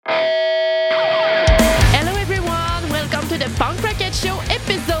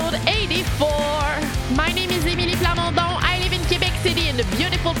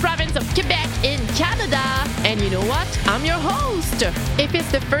Canada. And you know what? I'm your host. If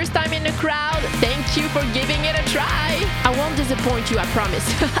it's the first time in the crowd, thank you for giving it a try. I won't disappoint you, I promise.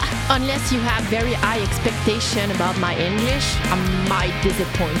 Unless you have very high expectation about my English, I might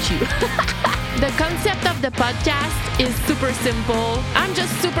disappoint you. The concept of the podcast is super simple. I'm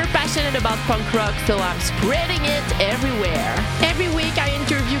just super passionate about punk rock, so I'm spreading it everywhere. Every week I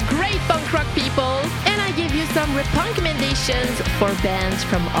interview great punk rock people, and I give you some recommendations for bands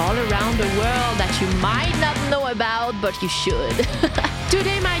from all around the world that you might not know about, but you should.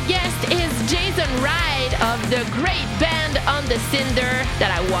 Today my guest is Jason Wright of the great band on the Cinder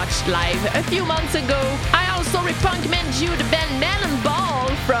that I watched live a few months ago. I also recommend you the band Melon Ball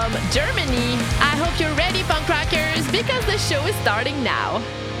from Germany. I hope you're ready, punk rockers, because the show is starting now.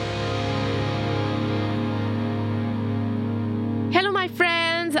 Hello, my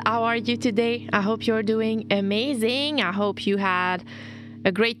friends. How are you today? I hope you're doing amazing. I hope you had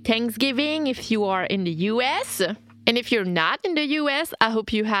a great Thanksgiving if you are in the US. And if you're not in the US, I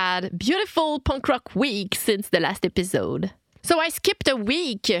hope you had beautiful punk rock week since the last episode. So I skipped a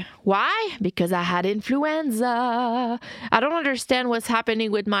week. Why? Because I had influenza. I don't understand what's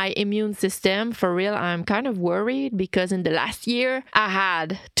happening with my immune system. For real, I'm kind of worried because in the last year, I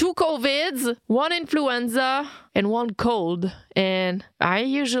had 2 COVIDs, 1 influenza, and 1 cold. And I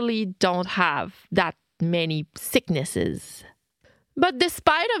usually don't have that many sicknesses. But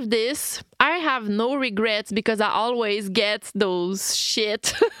despite of this, I have no regrets because I always get those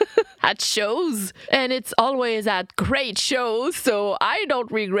shit at shows. And it's always at great shows, so I don't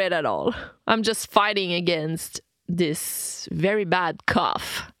regret at all. I'm just fighting against this very bad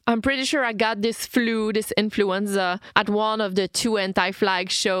cough. I'm pretty sure I got this flu, this influenza, at one of the 2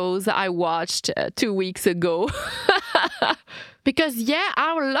 anti-flag shows I watched 2 weeks ago. Because yeah,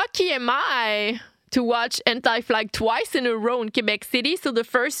 how lucky am I to watch Anti-Flag twice in a row in Quebec City. So the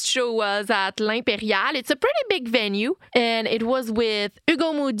first show was at L'Impérial. It's a pretty big venue. And it was with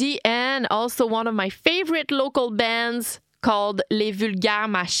Hugo Moody and also one of my favorite local bands called Les Vulgaires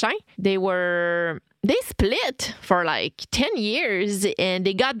Machins. They split for like 10 years and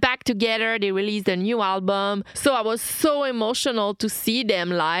they got back together. They released a new album. So I was so emotional to see them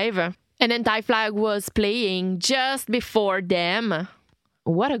live. And Anti-Flag was playing just before them.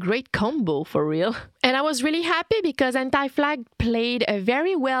 What a great combo, for real. And I was really happy because Anti-Flag played a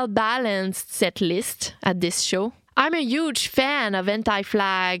very well-balanced set list at this show. I'm a huge fan of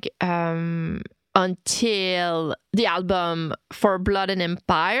Anti-Flag until the album For Blood and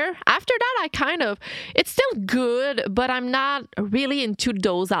Empire. After that, it's still good, but I'm not really into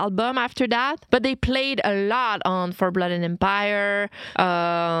those albums after that. But they played a lot on For Blood and Empire.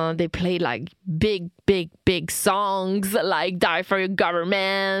 They played like big songs like Die for Your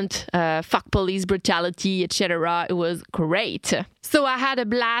Government, Fuck Police Brutality, etc. It was great. So I had a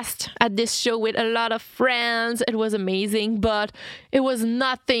blast at this show with a lot of friends. It was amazing, but it was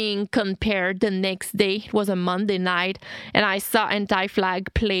nothing compared the next day. It was a Monday night, and I saw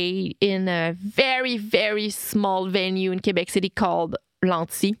Anti-Flag play in a very, very small venue in Quebec City called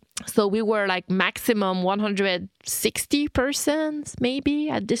Lanty. So we were like maximum 160 persons maybe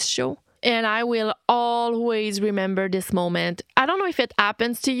at this show. And I will always remember this moment. I don't know if it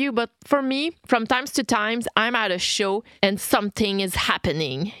happens to you, but for me, from times to times, I'm at a show and something is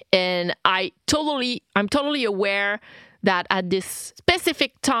happening. And I'm totally aware that at this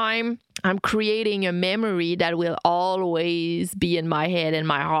specific time, I'm creating a memory that will always be in my head and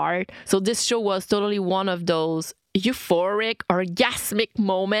my heart. So this show was totally one of those euphoric, orgasmic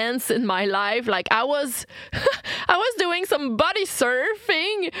moments in my life. Like I was doing some body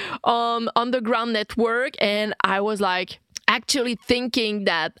surfing on Underground Network, and I was like actually thinking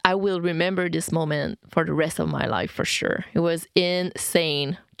that I will remember this moment for the rest of my life for sure. It was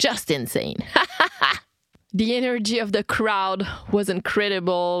insane, just insane. The energy of the crowd was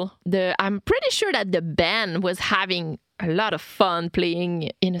incredible. I'm pretty sure that the band was having a lot of fun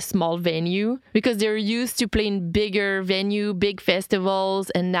playing in a small venue because they're used to playing bigger venue, big festivals,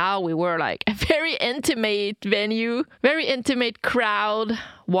 and now we were like a very intimate venue, very intimate crowd.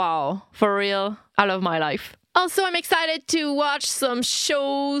 Wow, for real, I love my life. Also, I'm excited to watch some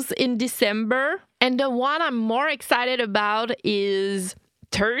shows in December, and the one I'm more excited about is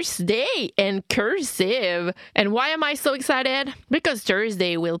Thursday and Cursive. And why am I so excited? Because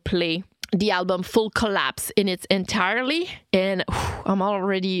Thursday will play the album Full Collapse in its entirely, and I'm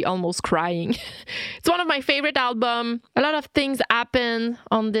already almost crying. It's one of my favorite albums. A lot of things happen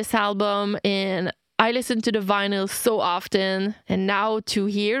on this album, and I listen to the vinyl so often, and now to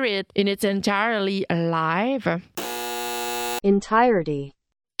hear it in its entirely live,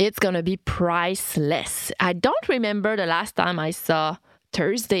 it's gonna be priceless. I don't remember the last time I saw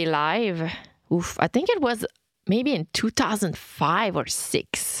Thursday live. I think it was maybe in 2005 or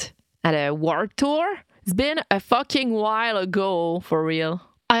 6 at a Warped Tour. It's been a fucking while ago, for real.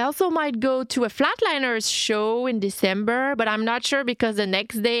 I also might go to a Flatliners show in December, but I'm not sure because the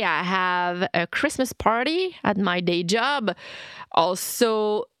next day I have a Christmas party at my day job.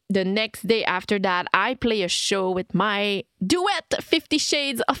 Also, the next day after that, I play a show with my duet, 50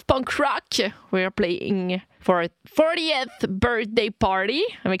 Shades of Punk Rock. We're playing for a 40th birthday party.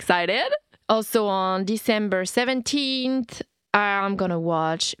 I'm excited. Also on December 17th, I'm gonna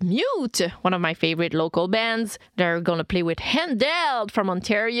watch Mute, one of my favorite local bands. They're gonna play with Handel from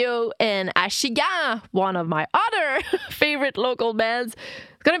Ontario and Ashigan, one of my other favorite local bands.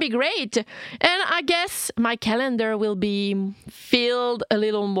 It's gonna be great. And I guess my calendar will be filled a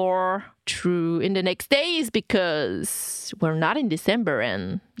little more through in the next days because we're not in December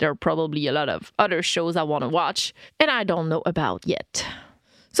and there are probably a lot of other shows I want to watch and I don't know about yet.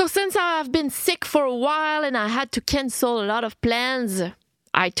 So since I've been sick for a while and I had to cancel a lot of plans,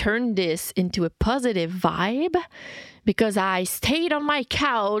 I turned this into a positive vibe because I stayed on my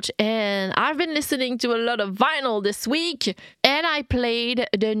couch and I've been listening to a lot of vinyl this week and I played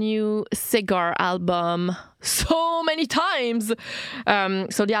the new Cigar album so many times.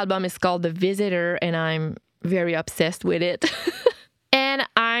 So the album is called The Visitor and I'm very obsessed with it. And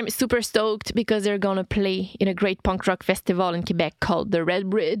I'm super stoked because they're gonna play in a great punk rock festival in Quebec called the Red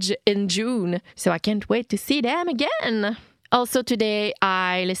Bridge in June. So I can't wait to see them again. Also today,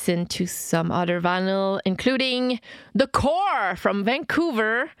 I listened to some other vinyl, including The Core from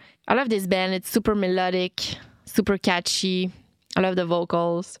Vancouver. I love this band. It's super melodic, super catchy. I love the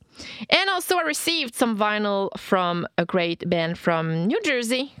vocals. And also I received some vinyl from a great band from New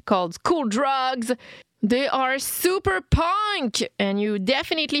Jersey called Cool Drugs. They are super punk, and you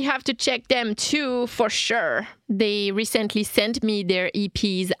definitely have to check them too, for sure. They recently sent me their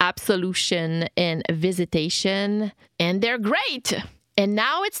EPs Absolution and Visitation, and they're great. And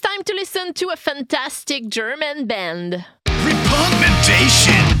now it's time to listen to a fantastic German band.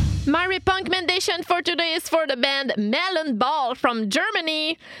 Repunkmentation! My repunkmentation for today is for the band Melon Ball from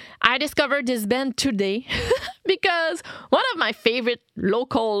Germany. I discovered this band today because one of my favorite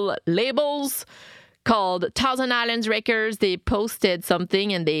local labels called Thousand Islands Records, they posted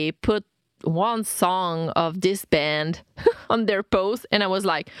something and they put one song of this band on their post and I was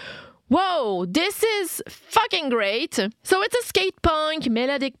like, whoa, this is fucking great. So it's a skate punk,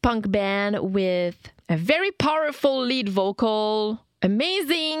 melodic punk band with a very powerful lead vocal,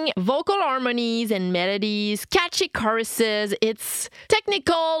 amazing vocal harmonies and melodies, catchy choruses. It's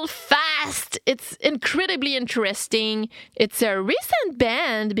technical, fast. It's incredibly interesting. It's a recent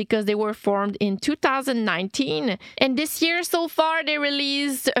band because they were formed in 2019. And this year so far, they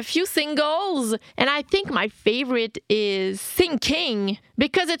released a few singles. And I think my favorite is Sinking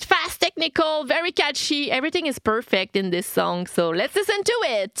because it's fast, technical, very catchy. Everything is perfect in this song. So let's listen to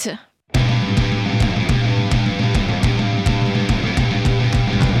it.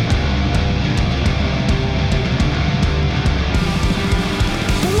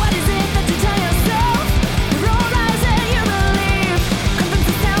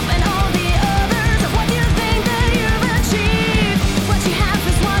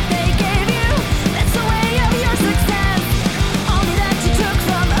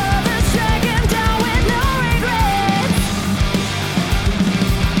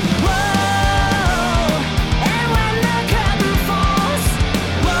 Whoa!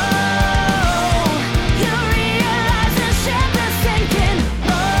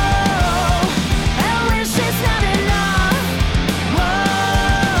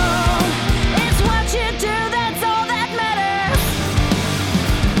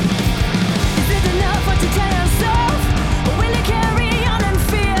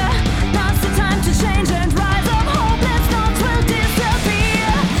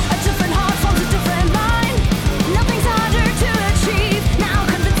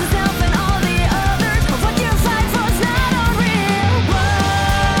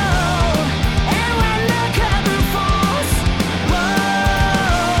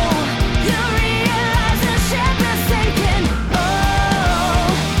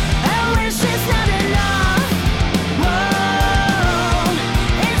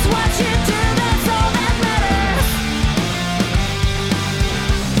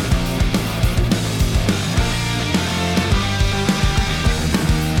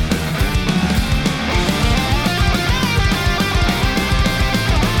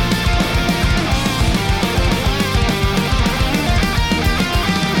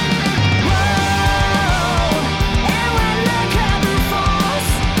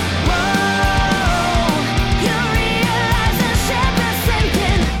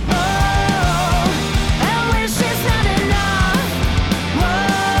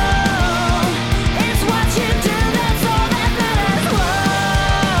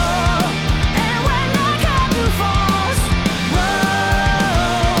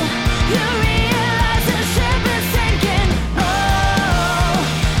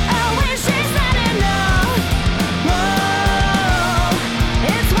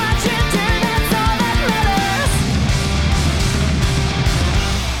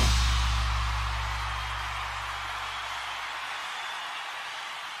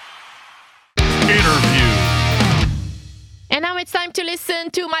 it's time to listen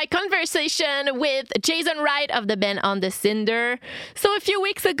to my conversation with Jason Wright of the band On the Cinder. So a few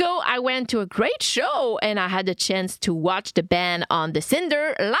weeks ago, I went to a great show and I had the chance to watch the band On the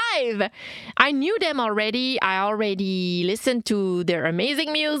Cinder live. I knew them already. I already listened to their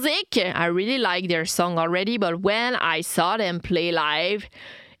amazing music. I really like their song already, but when I saw them play live,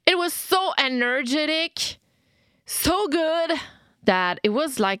 it was so energetic, so good, that it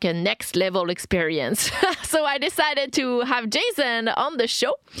was like a next level experience. So I decided to have Jason on the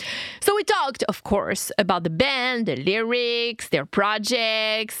show. So we talked, of course, about the band, the lyrics, their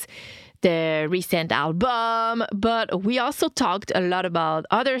projects, the recent album, but we also talked a lot about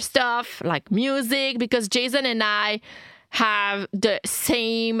other stuff like music, because Jason and I have the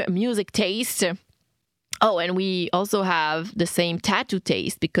same music taste. Oh, and we also have the same tattoo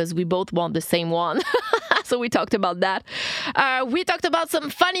taste because we both want the same one. So we talked about that. We talked about some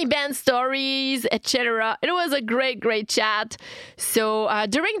funny band stories, etc. It was a great chat. So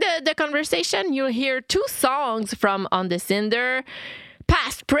during the conversation, you'll hear 2 songs from On the Cinder: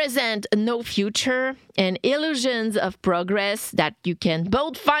 Past, Present, No Future, and Illusions of Progress, that you can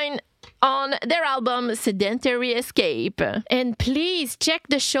both find on their album Sedentary Escape. And please check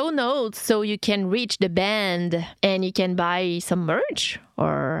the show notes so you can reach the band and you can buy some merch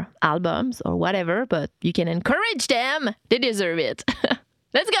or albums or whatever, but you can encourage them. They deserve it.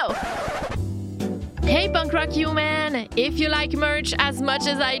 Let's go. Hey punk rock human, if you like merch as much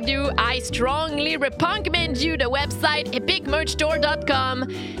as I do, I strongly recommend you the website epicmerchstore.com.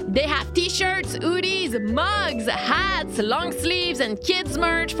 They have t-shirts, hoodies, mugs, hats, long sleeves, and kids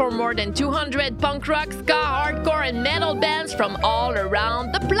merch for more than 200 punk rock, ska, hardcore, and metal bands from all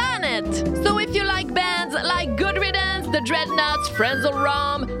around the planet. So if you like bands like Good Riddance, The Dreadnoughts, Frenzel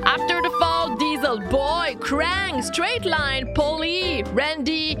Rom, After the Fall, Diesel Boy, Krang, Straight Line, Polly,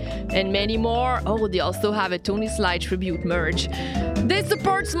 Randy, and many more. Oh, they also have a Tony Sly tribute merch. They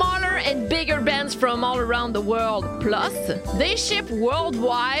support smaller and bigger bands from all around the world. Plus, they ship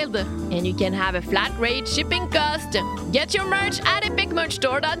worldwide, and you can have a flat rate shipping cost. Get your merch at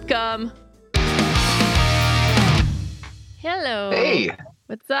epicmerchstore.com. Hello. Hey.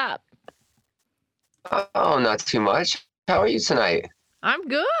 What's up? Oh, not too much. How are you tonight? I'm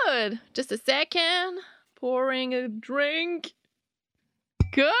good. Just a second. Pouring a drink.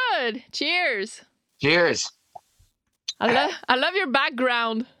 Good. Cheers. Cheers. I love your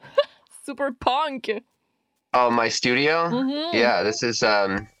background. Super punk. Oh, my studio? Mm-hmm. Yeah, this is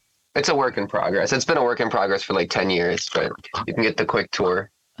it's a work in progress. It's been a work in progress for like 10 years, but you can get the quick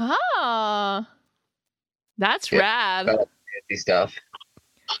tour. Ah. That's rad. Fancy stuff.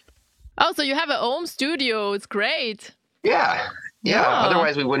 Oh, so you have a home studio. It's great. Yeah.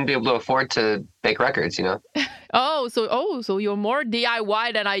 Otherwise we wouldn't be able to afford to make records, you know. So you're more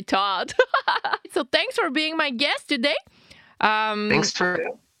DIY than I thought. So thanks for being my guest today. Thanks for.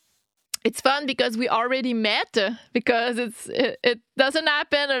 It's fun because we already met. Because it doesn't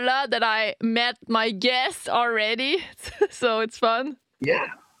happen a lot that I met my guest already. So it's fun. Yeah,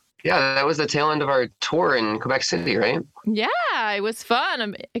 that was the tail end of our tour in Quebec City, right? Yeah, it was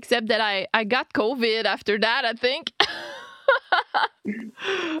fun. Except that I got COVID after that, I think.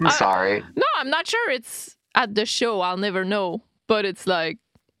 I'm sorry. No, I'm not sure it's at the show. I'll never know. But it's like,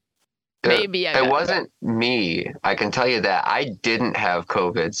 maybe it wasn't me. I can tell you that. I didn't have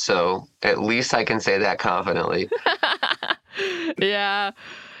COVID, so at least I can say that confidently. Yeah.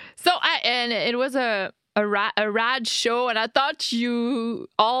 So and it was a rad show, and I thought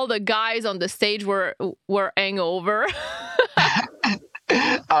all the guys on the stage were hangover.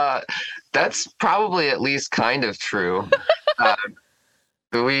 That's probably at least kind of true.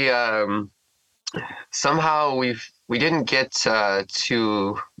 We somehow we didn't get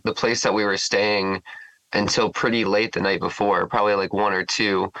to the place that we were staying until pretty late the night before, probably like 1 or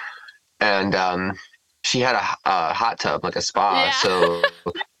 2, and she had a hot tub, like a spa. Yeah. So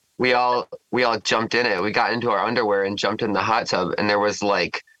we all jumped in it. We got into our underwear and jumped in the hot tub, and there was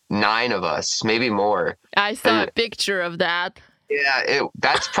like 9 of us, maybe more. I saw a picture of that. Yeah,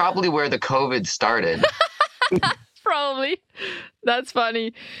 that's probably where the COVID started. Probably. That's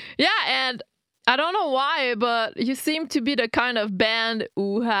funny. Yeah, and I don't know why, but you seem to be the kind of band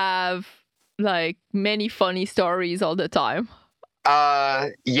who have like many funny stories all the time.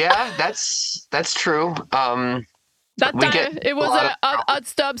 Yeah, that's true. That time it was odd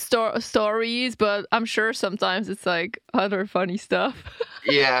stub stories, but I'm sure sometimes it's like other funny stuff.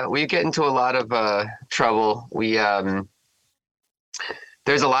 Yeah, we get into a lot of trouble. We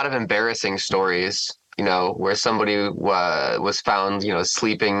there's a lot of embarrassing stories, you know, where somebody was found, you know,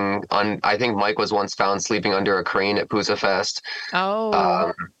 sleeping on. I think Mike was once found sleeping under a crane at Poozza Fest.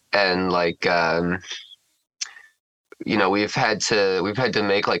 Oh. And like we've had to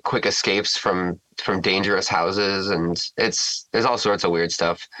make like quick escapes from dangerous houses, and there's all sorts of weird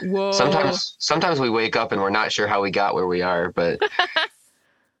stuff. Whoa. Sometimes we wake up and we're not sure how we got where we are, but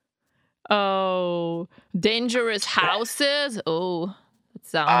Oh, dangerous houses. Oh, that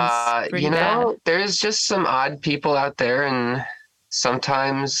sounds pretty bad. there's just some odd people out there, and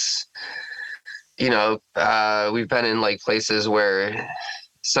sometimes, we've been in like places where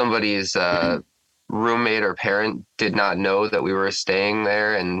somebody's roommate or parent did not know that we were staying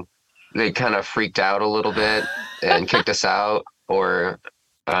there, and they kind of freaked out a little bit and kicked us out. Or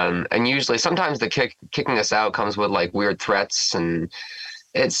and usually sometimes the kicking us out comes with like weird threats, and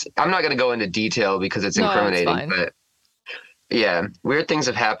I'm not going to go into detail because it's incriminating, it's fine. but yeah, weird things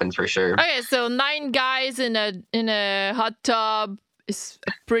have happened for sure. Okay, so 9 guys in a hot tub is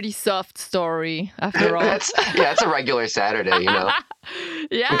a pretty soft story after all. It's a regular Saturday,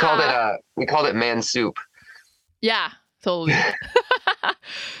 Yeah. We called it man soup. Yeah, totally.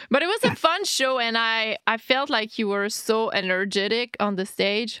 But it was a fun show, and I felt like you were so energetic on the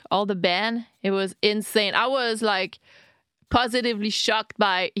stage, all the band. It was insane. I was like positively shocked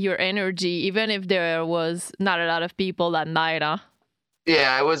by your energy, even if there was not a lot of people that night, huh?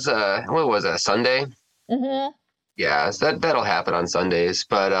 Yeah, it was what was it, Sunday? Mm-hmm. Yeah, so that'll happen on Sundays.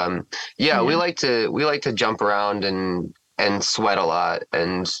 But yeah, we like to jump around and sweat a lot,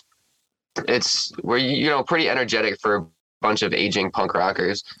 and we're pretty energetic for a bunch of aging punk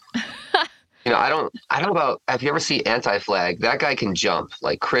rockers. I don't know about, have you ever seen Anti-Flag? That guy can jump.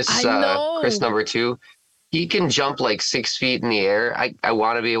 Like Chris number 2. He can jump like 6 feet in the air. I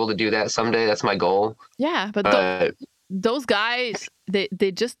want to be able to do that someday. That's my goal. Yeah, but those guys,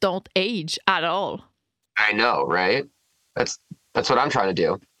 they just don't age at all. I know, right? That's what I'm trying to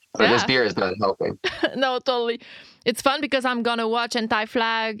do. But this beer is not helping. No, totally. It's fun because I'm going to watch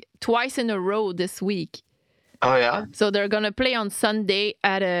Anti-Flag twice in a row this week. Oh, yeah? So they're going to play on Sunday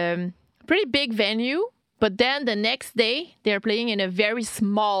at a pretty big venue. But then the next day, they're playing in a very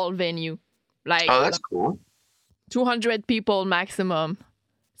small venue. Like, oh, that's cool. 200 people maximum.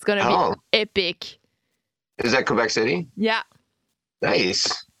 It's going to be epic. Is that Quebec City? Yeah.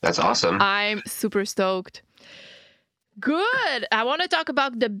 Nice. That's awesome. I'm super stoked. Good. I want to talk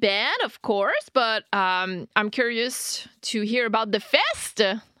about the band, of course, but I'm curious to hear about the fest.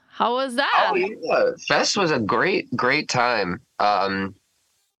 How was that? Oh, yeah. Fest was a great time.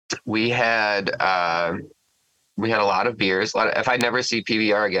 We had a lot of beers. If I never see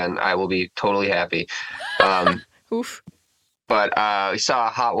PBR again, I will be totally happy. Oof. But we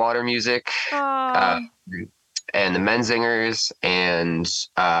saw Hot Water Music and the Menzingers, and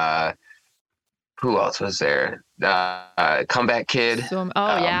who else was there? Comeback Kid.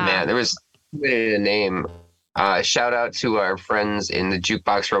 Yeah. Man, there was a name. Shout out to our friends in the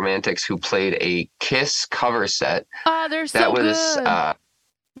Jukebox Romantics who played a Kiss cover set. Oh, they're so good.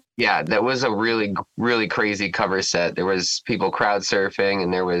 Yeah, that was a really, really crazy cover set. There was people crowd surfing,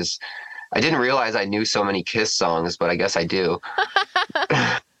 and I didn't realize I knew so many Kiss songs, but I guess I do.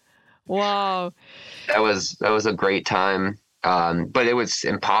 Wow. That was a great time. But it was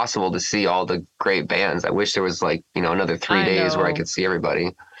impossible to see all the great bands. I wish there was another 3 days where I could see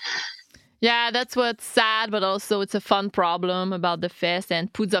everybody. Yeah, that's what's sad, but also it's a fun problem about the fest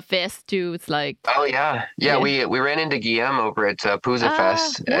and Puzza Fest too. It's like, oh yeah. We ran into Guillaume over at Puzza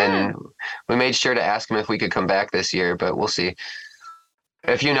Fest, and we made sure to ask him if we could come back this year, but we'll see.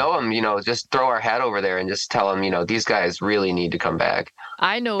 If you know him, just throw our hat over there and just tell him, these guys really need to come back.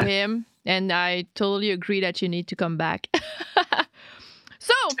 I know him, and I totally agree that you need to come back.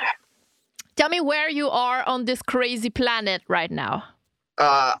 So, tell me where you are on this crazy planet right now.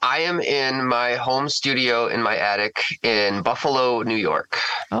 I am in my home studio in my attic in Buffalo, New York.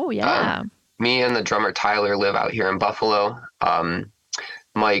 Oh, yeah. Me and the drummer Tyler live out here in Buffalo.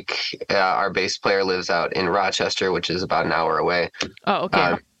 Mike, our bass player, lives out in Rochester, which is about an hour away. Oh,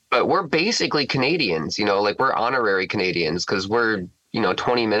 okay. But we're basically Canadians, we're honorary Canadians because we're,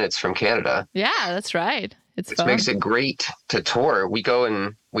 20 minutes from Canada. Yeah, that's right. Which makes it great to tour. We go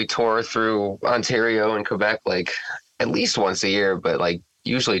and we tour through Ontario and Quebec at least once a year, but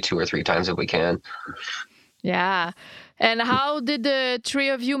usually 2 or 3 times if we can. Yeah. And how did the 3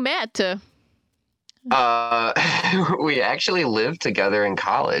 of you met? We actually lived together in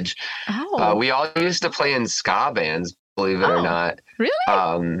college. Oh. We all used to play in ska bands, believe it or not.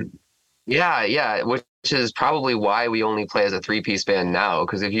 Really? Yeah, which is probably why we only play as a 3-piece band now,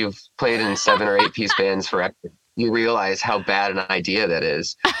 because if you've played in 7 or 8-piece bands forever, you realize how bad an idea that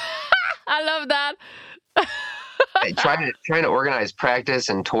is. I love that. Trying to organize practice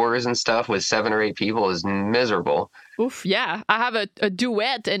and tours and stuff with 7 or 8 people is miserable. Oof, yeah. I have a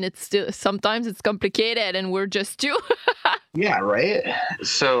duet, and it's still sometimes it's complicated, and we're just two. Yeah, right.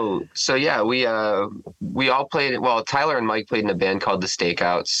 So yeah, we all played. Well, Tyler and Mike played in a band called the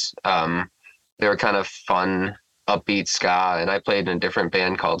Stakeouts. They were kind of fun, upbeat ska, and I played in a different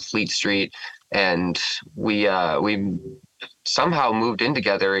band called Fleet Street. And we somehow moved in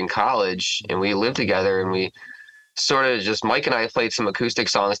together in college, and we lived together, and we sort of just Mike and I played some acoustic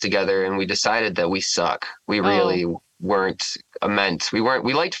songs together, and we decided that we suck. We Oh. really weren't meant.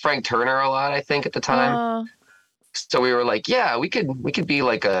 We liked Frank Turner a lot, I think, at the time. Uh, So we were like, yeah, we could be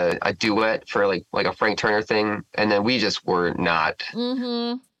like a duet for like a Frank Turner thing, and then we just were not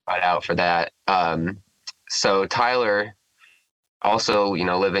mm-hmm. cut out for that. So Tyler, also,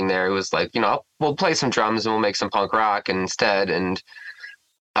 living there, was like, we'll play some drums and we'll make some punk rock instead. And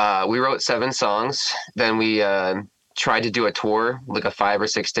we wrote 7 songs. Then we tried to do a tour, like a 5 or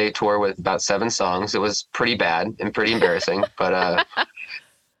 6 day tour with about 7 songs. It was pretty bad and pretty embarrassing, but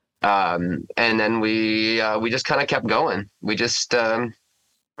and then we just kind of kept going. We just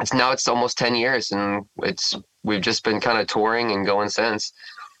it's almost 10 years, and we've just been kind of touring and going since.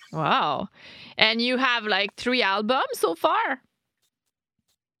 Wow. And you have like 3 albums so far?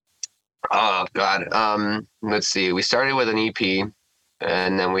 Oh God. Let's see. We started with an EP,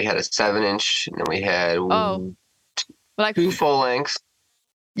 and then we had a 7-inch, and then we had Oh, like 2 full lengths.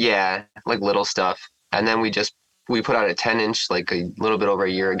 Yeah, like little stuff. And then we put out a 10-inch like a little bit over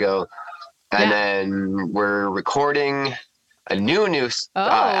a year ago. And yeah. then we're recording a new Oh.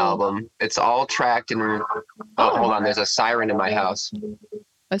 album. It's all tracked and hold on, there's a siren in my house.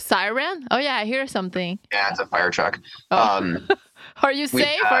 A siren? Oh yeah, I hear something. Yeah, it's a fire truck. Oh. Are you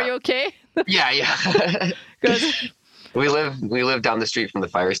safe? Are you okay? Yeah. Good. We live down the street from the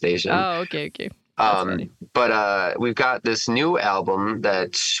fire station. Oh, okay. That's funny. But we've got this new album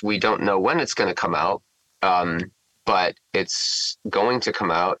that we don't know when it's going to come out. But it's going to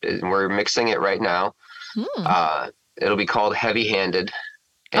come out, and we're mixing it right now. It'll be called Heavy Handed,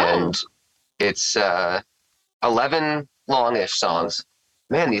 and it's 11 longish songs.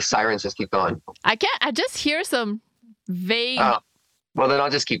 Man, these sirens just keep going. I just hear some vague. Well, then I'll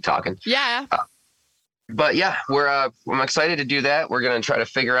just keep talking. Yeah. But yeah, I'm excited to do that. We're gonna try to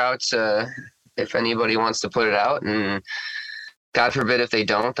figure out if anybody wants to put it out, and God forbid if they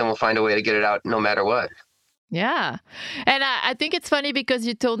don't, then we'll find a way to get it out no matter what. Yeah. And I think it's funny because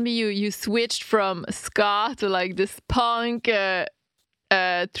you told me you switched from ska to like this punk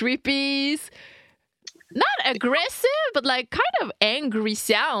 3-piece. Not aggressive, but like kind of angry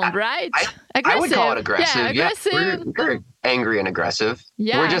sound, right? I would call it aggressive. Yeah, aggressive. We're angry and aggressive.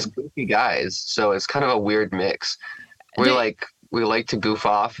 Yeah. We're just goofy guys, so it's kind of a weird mix. We like to goof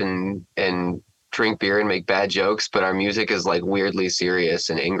off and drink beer and make bad jokes, but our music is like weirdly serious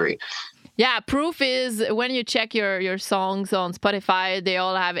and angry. Yeah, proof is when you check your songs on Spotify, they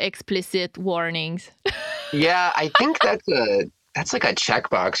all have explicit warnings. Yeah, I think that's like a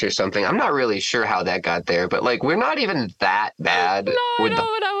checkbox or something. I'm not really sure how that got there, but like we're not even that bad. No, I know,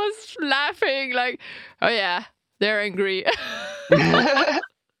 but I was laughing like, oh yeah, they're angry.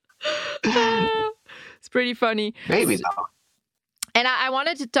 It's pretty funny. Maybe though. And I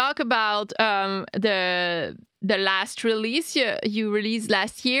wanted to talk about the last release you released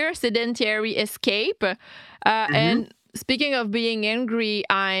last year, Sedentary Escape. And speaking of being angry,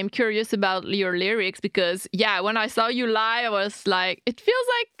 I'm curious about your lyrics because, yeah, when I saw you live, I was like, it feels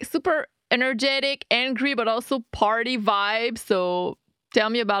like super energetic, angry, but also party vibe. So tell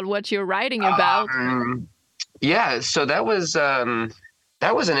me about what you're writing about. Yeah, so that was an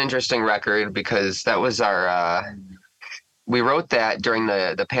interesting record because that was our we wrote that during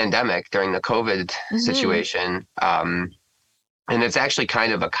the pandemic, during the COVID situation. And it's actually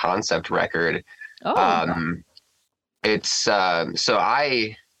kind of a concept record. It's some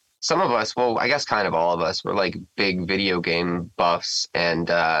of us, well, I guess kind of all of us were like big video game buffs, and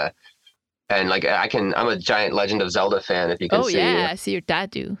like I'm a giant Legend of Zelda fan, if you can see. Oh yeah, I see your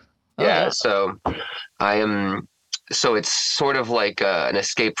tattoo. Yeah, so I am. So it's sort of like an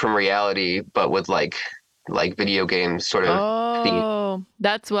escape from reality, but with like video games sort of. Oh,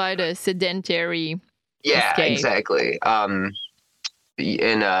 that's why the sedentary. Yeah, escape. Exactly. And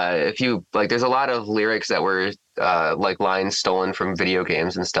if you like, there's a lot of lyrics that were like lines stolen from video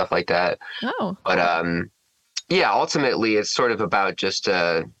games and stuff like that. Oh. But yeah, ultimately it's sort of about just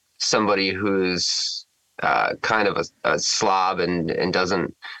somebody who's kind of a slob and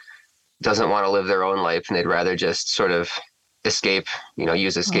doesn't want to live their own life, and they'd rather just sort of escape,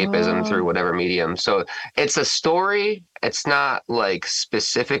 use escapism through whatever medium. So it's a story. It's not like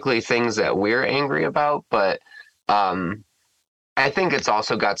specifically things that we're angry about, but I think it's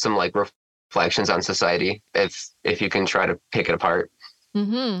also got some like reflections on society if you can try to pick it apart.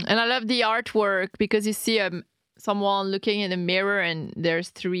 And I love the artwork because you see someone looking in a mirror and there's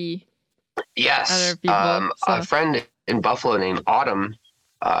three other Yes. people. A friend in Buffalo named Autumn.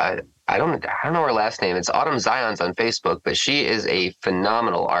 I don't know her last name. It's Autumn Zions on Facebook, but she is a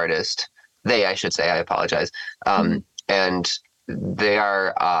phenomenal artist. I should say. I apologize. And they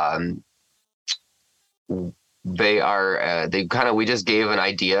are. We just gave an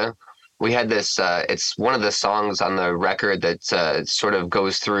idea. We had this. It's one of the songs on the record that sort of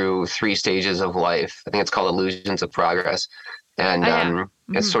goes through 3 stages of life. I think it's called Illusions of Progress, and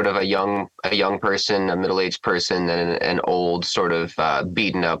it's sort of a young person, a middle-aged person, and an old sort of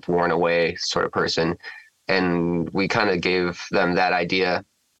beaten up, worn away sort of person. And we kind of gave them that idea,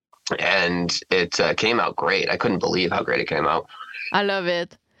 and it came out great. I couldn't believe how great it came out. I love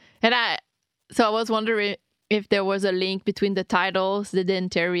it, and I was wondering if there was a link between the titles, the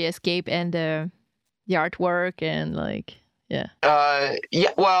Dentary Escape, and the artwork, and yeah.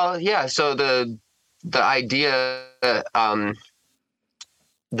 So the idea,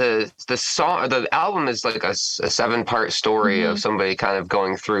 the album is like a 7-part story of somebody kind of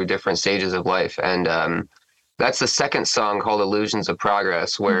going through different stages of life, and that's the second song called Illusions of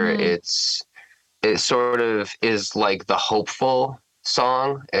Progress, where it sort of is like the hopeful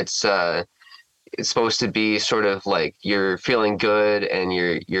song. It's supposed to be sort of like you're feeling good and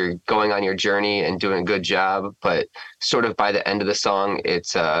you're going on your journey and doing a good job, but sort of by the end of the song, it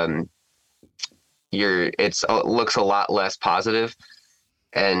looks a lot less positive,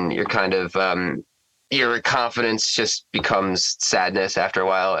 and you're kind of your confidence just becomes sadness after a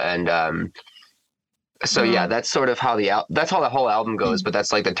while, and that's sort of how that's how the whole album goes. But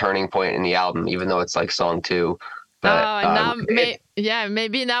that's like the turning point in the album, even though it's like song 2. But,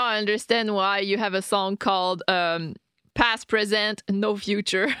 maybe now I understand why you have a song called Past, Present, No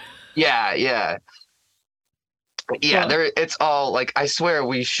Future. Yeah. It's all like, I swear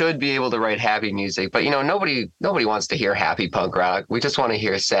we should be able to write happy music, but nobody wants to hear happy punk rock. We just want to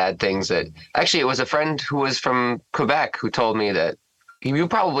hear sad things. That actually, it was a friend who was from Quebec who told me that you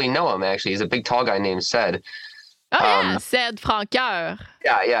probably know him. Actually, he's a big tall guy named Ced. Ced Francoeur.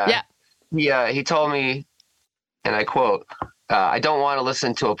 Yeah. He told me, and I quote, "I don't want to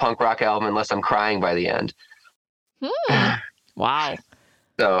listen to a punk rock album unless I'm crying by the end." Wow.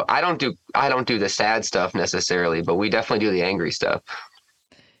 So I don't do the sad stuff necessarily, but we definitely do the angry stuff.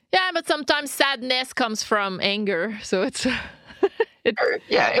 Yeah, but sometimes sadness comes from anger, so it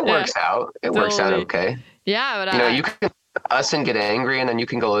works out. It works out okay. Yeah, but you can us and get angry, and then you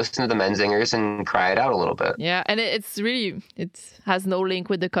can go listen to the Menzingers and cry it out a little bit. Yeah, and it has no link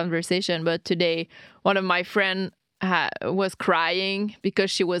with the conversation, but today one of my friends was crying because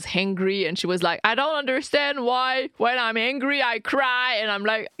she was hangry, and she was like, I don't understand why when I'm angry I cry, and I'm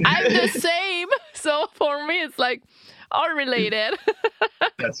like, I'm the same. So for me it's like all related.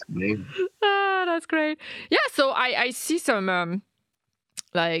 That's funny. That's great. Yeah, so I see some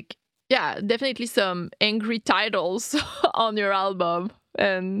definitely some angry titles on your album,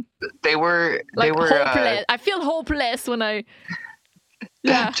 and they were hopeless. I feel hopeless when I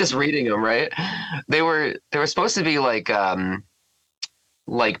just reading them, right? They were supposed to be like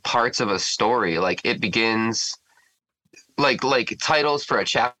parts of a story, like it begins, like titles for a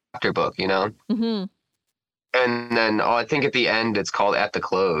chapter book, and then I think at the end it's called At the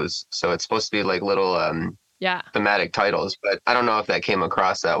Close, so it's supposed to be like little thematic titles, but I don't know if that came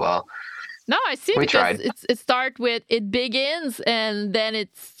across that well. No, I see, because it starts with it begins and then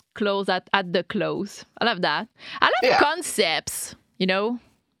it's close at the close. I love that. I love concepts, I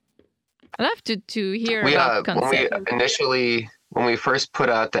love to hear about concepts. When we first put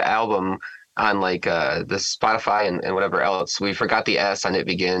out the album on the Spotify and whatever else, we forgot the S on It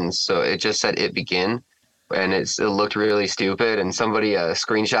Begins, so it just said It Begin, and it looked really stupid, and somebody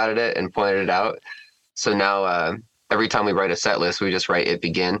screenshotted it and pointed it out. So now every time we write a set list, we just write It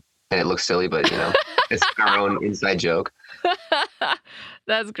Begin, and it looks silly, but it's our own inside joke.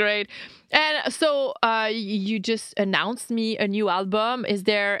 That's great. And so you just announced me a new album. Is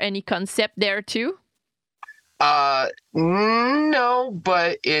there any concept there too? No,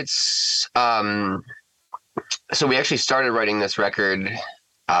 but it's so we actually started writing this record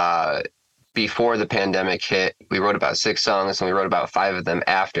before the pandemic hit. We wrote about 6 songs, and we wrote about 5 of them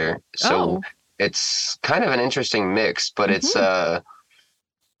after. So it's kind of an interesting mix, but it's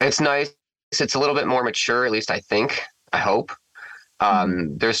nice. It's a little bit more mature, at least I hope.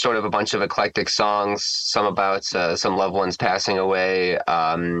 There's sort of a bunch of eclectic songs, some about some loved ones passing away,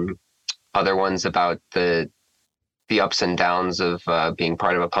 other ones about the ups and downs of being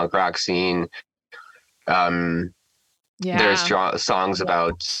part of a punk rock scene. There's songs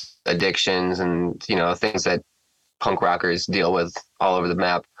about addictions and, things that punk rockers deal with all over the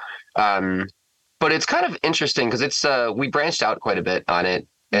map. But it's kind of interesting because we branched out quite a bit on it,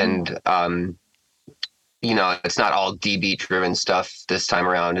 and it's not all D beat driven stuff this time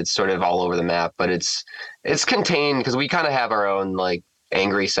around. It's sort of all over the map, but it's contained because we kind of have our own like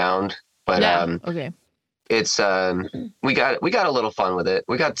angry sound. But okay. it's we got a little fun with it.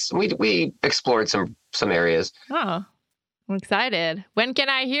 We explored some areas. Oh, I'm excited. When can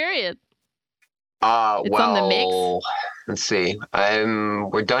I hear it? It's well, on the mix. Let's see.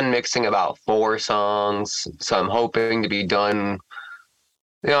 We're done mixing about 4 songs, so I'm hoping to be done.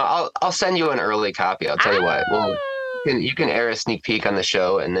 I'll send you an early copy. I'll tell you what. Well, you can air a sneak peek on the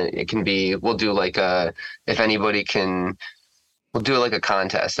show, and then it can be. We'll do like if anybody can, we'll do like a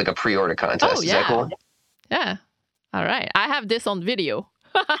contest, like a pre-order contest. Oh, Is that cool? Yeah. All right. I have this on video.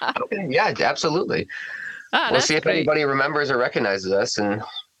 Okay. Yeah, absolutely. We'll see if great. anybody remembers or recognizes us. And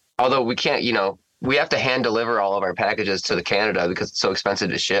although we can't, we have to hand deliver all of our packages to Canada because it's so expensive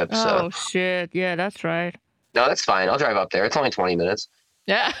to ship. Oh, shit. Yeah, that's right. No, that's fine. I'll drive up there. It's only 20 minutes.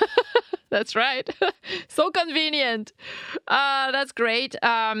 Yeah, that's right. So convenient. That's great.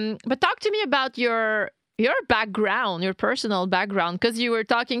 But talk to me about your background, your personal background, because you were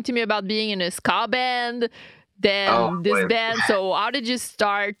talking to me about being in a ska band, then this band. So how did you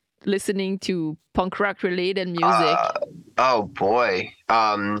start listening to punk rock related music? Oh boy.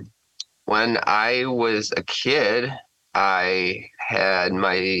 When I was a kid, I had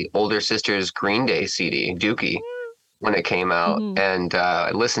my older sister's Green Day CD, Dookie, when it came out, and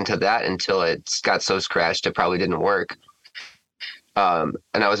I listened to that until it got so scratched it probably didn't work. And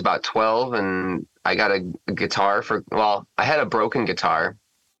I was about 12, and I got a guitar I had a broken guitar,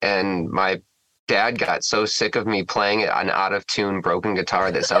 and my dad got so sick of me playing it on out of tune broken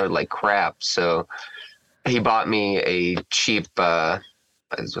guitar that sounded like crap. So he bought me a cheap, it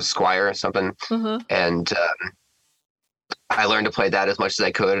was a Squire or something. And I learned to play that as much as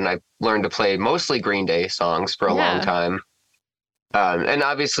I could. And I learned to play mostly Green Day songs for a long time. And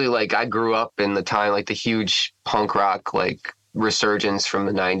obviously, like, I grew up in the time, like the huge punk rock, like, resurgence from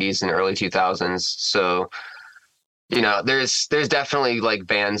the 90s and early 2000s. So, there's definitely like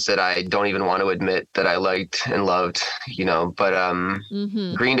bands that I don't even want to admit that I liked and loved, but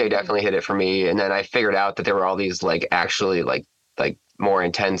Green Day definitely hit it for me. And then I figured out that there were all these like actually like more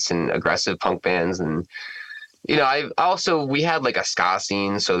intense and aggressive punk bands. And we had like a ska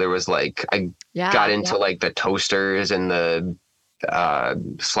scene, so there was like I got into like the Toasters and the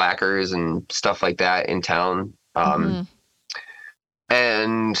Slackers and stuff like that in town.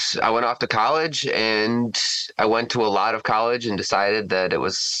 And I went off to college, and I went to a lot of college and decided that it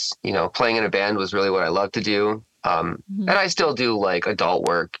was, playing in a band was really what I love to do. And I still do like adult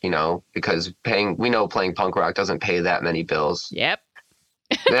work, because we know playing punk rock doesn't pay that many bills. Yep.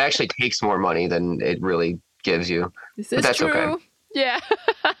 It actually takes more money than it really gives you. This is true. Okay. Yeah.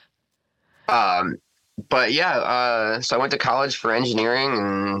 But yeah, so I went to college for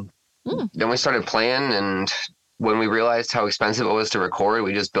engineering, and then we started playing, and when we realized how expensive it was to record,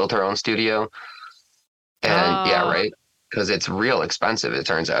 we just built our own studio. And yeah, right. Because it's real expensive, it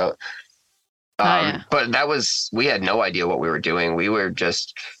turns out. But we had no idea what we were doing. We were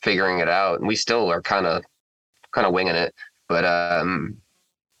just figuring it out, and we still are kind of winging it. But,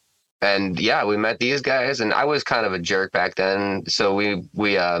 and yeah, we met these guys, and I was kind of a jerk back then. So we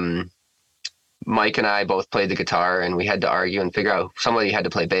Mike and I both played the guitar, and we had to argue and figure out somebody had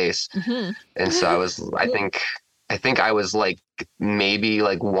to play bass. And so I think I was like maybe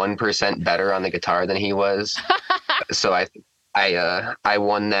like 1% better on the guitar than he was. So I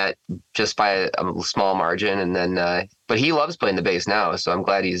won that just by a small margin. And then, but he loves playing the bass now. So I'm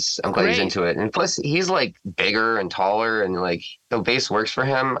glad he's into it. And plus he's like bigger and taller, and like the bass works for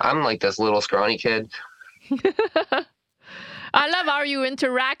him. I'm like this little scrawny kid. I love how you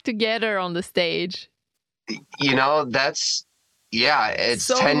interact together on the stage. It's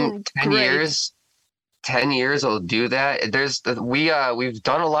so 10 years. 10 years will do that. We've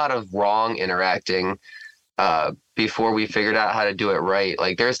done a lot of wrong interacting before we figured out how to do it right.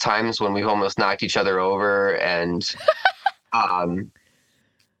 Like there's times when we've almost knocked each other over, and like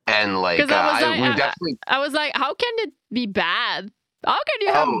I was like, how can it be bad? How can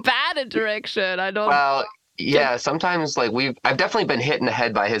you have bad interaction? I don't. Well, yeah, sometimes like I've definitely been hit in the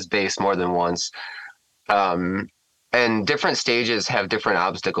head by his bass more than once. And different stages have different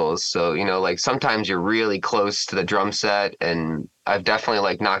obstacles. So, like sometimes you're really close to the drum set, and I've definitely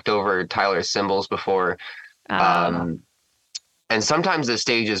like knocked over Tyler's cymbals before. And sometimes the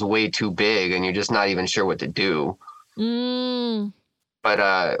stage is way too big and you're just not even sure what to do.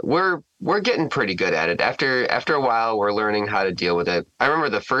 but we're getting pretty good at it. After a while, we're learning how to deal with it. I remember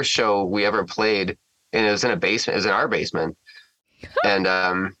the first show we ever played, and it was in a basement. It was in our basement, and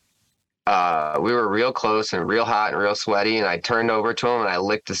we were real close and real hot and real sweaty. And I turned over to him and I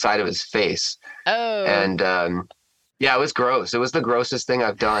licked the side of his face. Oh. And yeah, it was gross. It was the grossest thing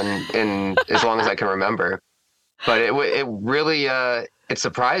I've done in as long as I can remember. But it really it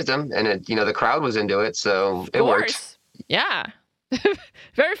surprised him, and the crowd was into it, so it worked. Yeah.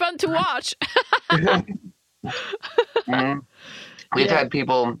 Very fun to watch. Mm-hmm. We've had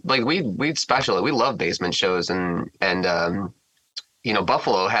people like we special. We love basement shows, and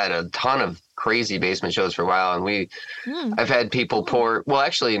Buffalo had a ton of crazy basement shows for a while, and I've had people pour. Well,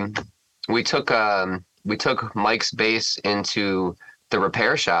 actually, we took Mike's bass into the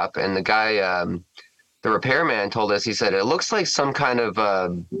repair shop, and the guy, the repairman, told us. He said it looks like some kind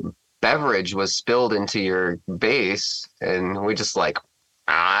of beverage was spilled into your bass, and we just like,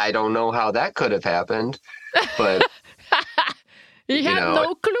 I don't know how that could have happened, but he had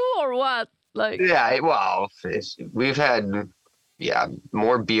no clue or what? Like, yeah, well, we've had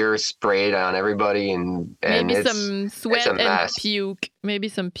more beer sprayed on everybody, and maybe some sweat and mess. puke, maybe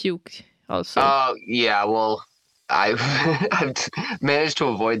some puke also. Oh yeah, well, I've managed to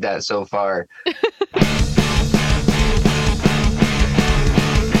avoid that so far.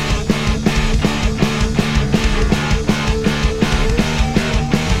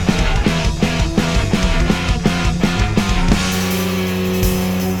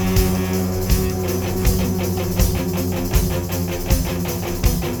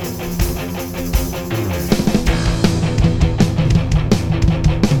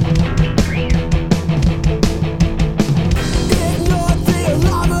 Ignore the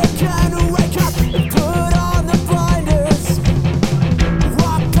alarm, can wake up.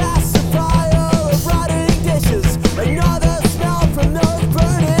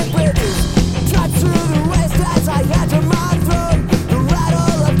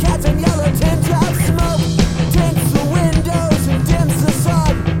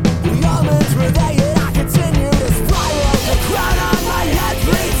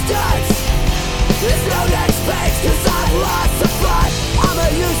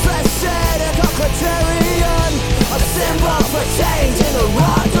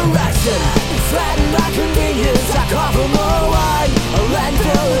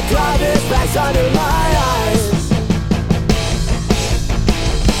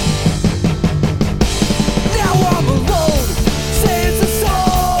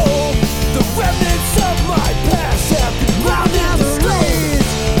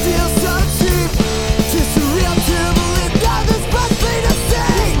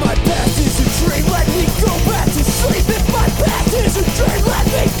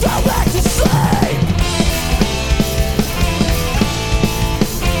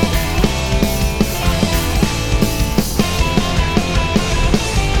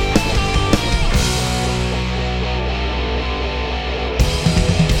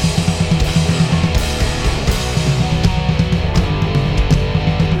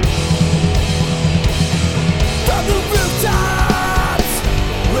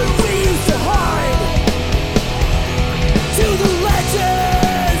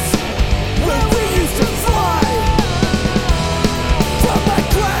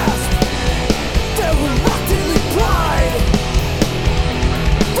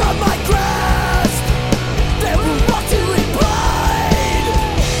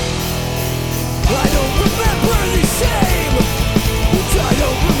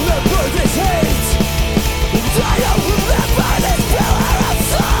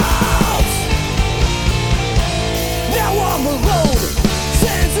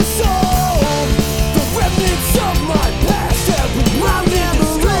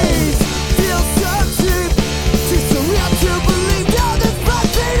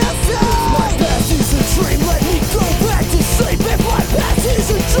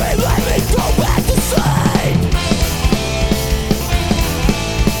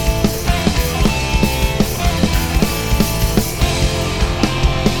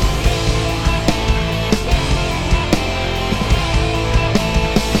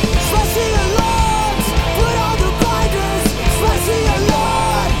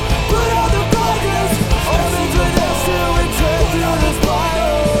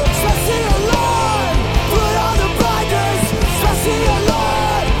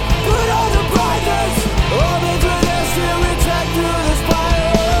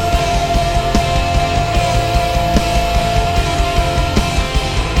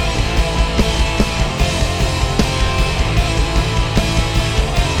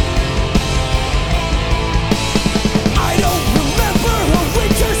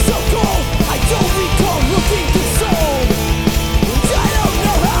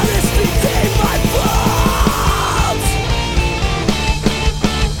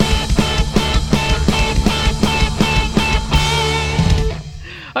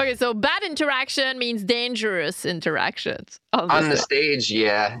 Okay, so bad interaction means dangerous interactions On the stage,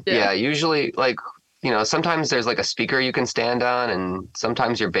 yeah. Usually, like, sometimes there's like a speaker you can stand on, and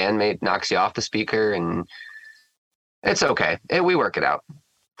sometimes your bandmate knocks you off the speaker, and it's okay. We work it out.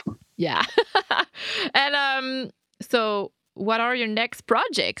 Yeah. And so what are your next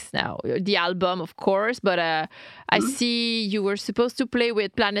projects now? The album, of course, but I see you were supposed to play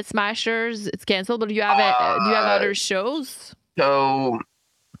with Planet Smashers. It's canceled, but do you have other shows? So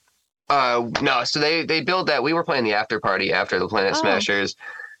no, so they billed that we were playing the after party after the Planet Smashers.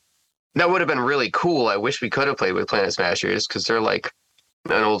 That would have been really cool. I wish we could have played with Planet Smashers because they're like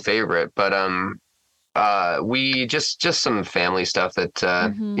an old favorite. But we just some family stuff that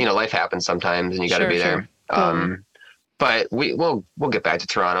life happens sometimes and you got to be there. Totally. But we'll get back to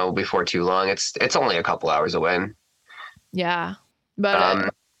Toronto before too long. It's only a couple hours away. Yeah,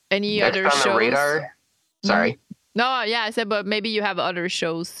 but any other shows? On the radar? Sorry. No, yeah, I said, but maybe you have other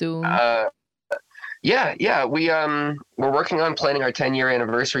shows soon. Yeah. We're working on planning our 10-year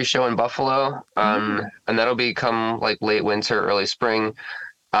anniversary show in Buffalo. And that'll become like late winter, early spring.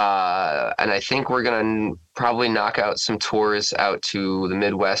 And I think we're gonna probably knock out some tours out to the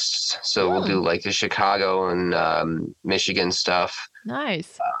Midwest. So we'll do like the Chicago and Michigan stuff.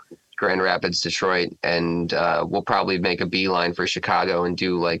 Nice. Grand Rapids, Detroit, and we'll probably make a beeline for Chicago and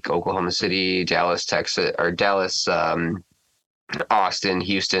do like Oklahoma City, Dallas, Texas, or Dallas, Austin,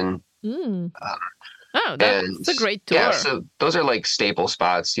 Houston. That's a great tour. Yeah, so those are like staple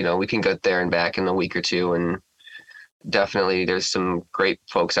spots. We can get there and back in a week or two, and definitely there's some great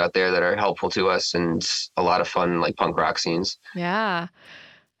folks out there that are helpful to us and a lot of fun like punk rock scenes. Yeah.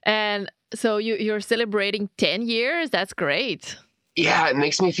 And so you're celebrating 10 years. That's great. Yeah, it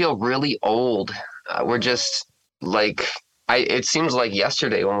makes me feel really old. We're just like, it seems like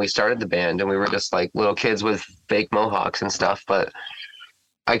yesterday when we started the band and we were just like little kids with fake mohawks and stuff, but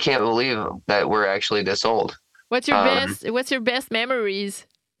I can't believe that we're actually this old. What's your best memories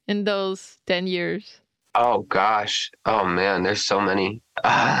in those 10 years? Oh gosh. Oh man, there's so many.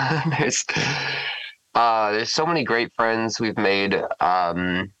 There's so many great friends we've made.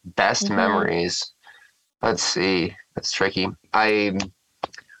 Best memories. Let's see. That's tricky. A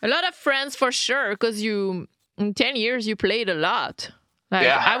lot of friends for sure, because in 10 years you played a lot. Like,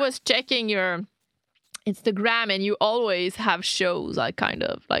 yeah. I was checking your Instagram and you always have shows, like kind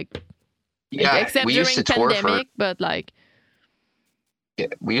of like except we during used to pandemic, but like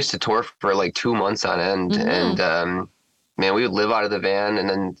we used to tour for like 2 months on end, and man, we would live out of the van, and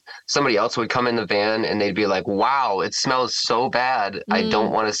then somebody else would come in the van and they'd be like, "Wow, it smells so bad. I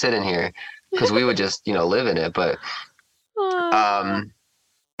don't want to sit in here." Because we would just, live in it. But I'm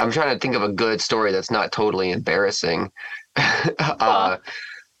trying to think of a good story that's not totally embarrassing.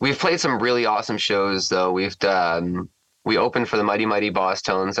 We've played some really awesome shows, though. We opened for the Mighty Mighty Boss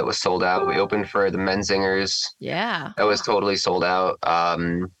Tones that was sold out. We opened for the Menzingers. Yeah. That was totally sold out.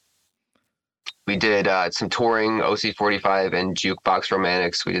 We did some touring, OC45 and Jukebox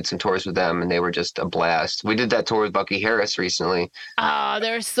Romantics. We did some tours with them, and they were just a blast. We did that tour with Bucky Harris recently. Oh,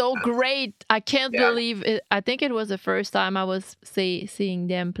 they're so great. I can't believe it. I think it was the first time I was seeing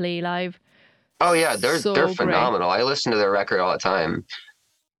them play live. Oh, yeah, they're phenomenal. I listen to their record all the time.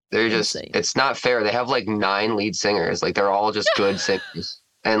 They're just, it's not fair. They have like 9 lead singers. Like, they're all just good singers.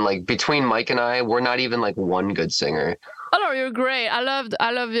 And like between Mike and I, we're not even like one good singer. Oh no, you're great. I love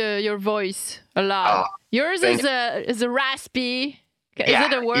your voice a lot. Yours is a raspy. Is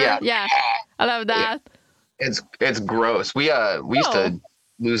it a word? Yeah. I love that. Yeah. It's gross. We used to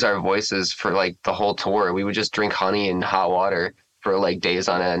lose our voices for like the whole tour. We would just drink honey and hot water for like days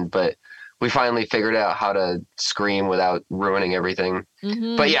on end, but we finally figured out how to scream without ruining everything.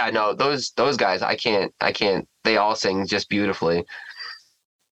 But yeah, no, those guys, I can't. They all sing just beautifully.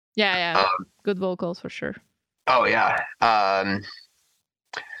 Yeah. Good vocals for sure. Oh yeah.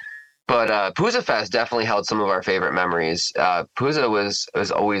 But Pooza Fest definitely held some of our favorite memories. Pooza was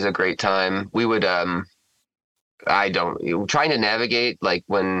always a great time. We would trying to navigate like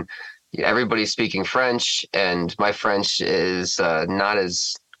when everybody's speaking French and my French is not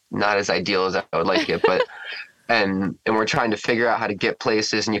as ideal as I would like it, but and we're trying to figure out how to get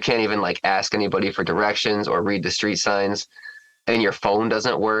places, and you can't even like ask anybody for directions or read the street signs, and your phone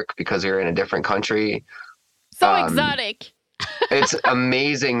doesn't work because you're in a different country. So exotic. It's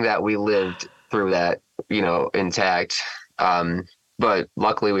amazing that we lived through that, intact. But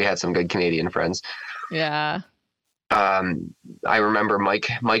luckily we had some good Canadian friends. Yeah. I remember Mike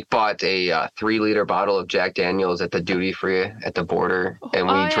bought a 3-liter bottle of Jack Daniels at the duty free at the border, and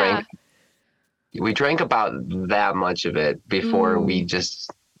we drank about that much of it before we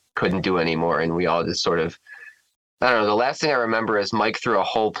just couldn't do anymore, and we all just sort of I don't know. The last thing I remember is Mike threw a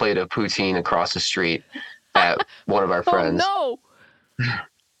whole plate of poutine across the street at one of our Oh friends. no!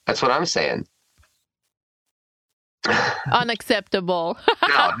 That's what I'm saying. Unacceptable.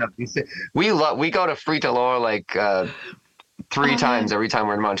 No, we go to Frito like 3 times every time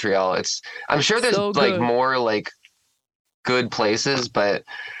we're in Montreal. I'm sure there's So like good. more like good places, but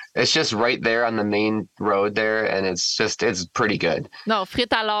it's just right there on the main road there, and it's pretty good. No,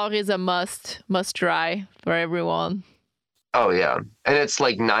 frites alors is a must try for everyone. Oh yeah, and it's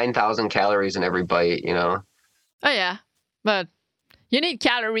like 9,000 calories in every bite. Oh yeah, but you need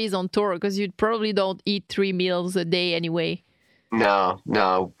calories on tour because you probably don't eat 3 meals a day anyway. No.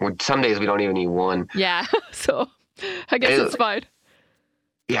 Some days we don't even eat one. Yeah, so I guess it's fine.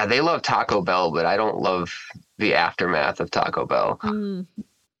 Yeah, they love Taco Bell, but I don't love the aftermath of Taco Bell.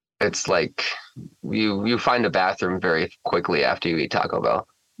 It's like you find a bathroom very quickly after you eat Taco Bell.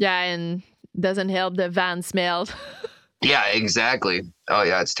 Yeah, and doesn't help the van smell. Yeah, exactly. Oh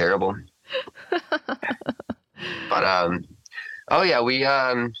yeah, it's terrible. But oh yeah, we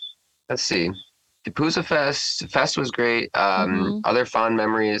let's see. The Pooza Fest was great. Other fond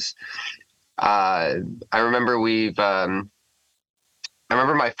memories. I remember I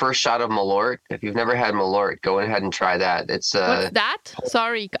remember my first shot of Malort. If you've never had Malort, go ahead and try that. It's What's that?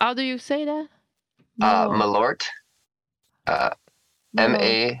 Sorry, how do you say that? Malort.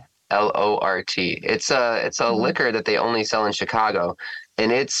 Malort. Malort. It's a liquor that they only sell in Chicago,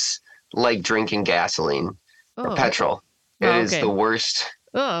 and it's like drinking gasoline or petrol. It is the worst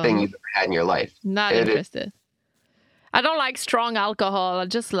thing you've ever had in your life. Not interested. I don't like strong alcohol. I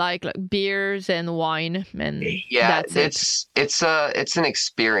just like beers and wine, and that's it's an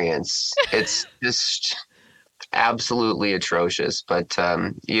experience. It's just absolutely atrocious. But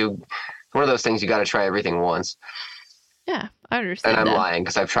one of those things you got to try everything once. Yeah, I understand. And I'm lying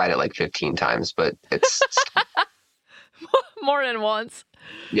because I've tried it like 15 times, but it's more than once.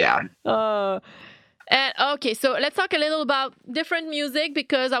 Yeah. And okay, so let's talk a little about different music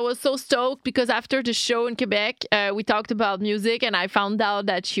because I was so stoked because after the show in Quebec, we talked about music and I found out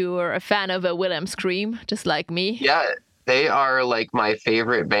that you were a fan of a Wilhelm Scream, just like me. Yeah, they are like my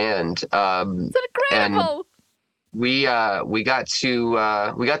favorite band. It's incredible. And we got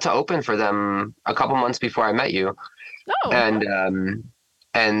to open for them a couple months before I met you. Oh.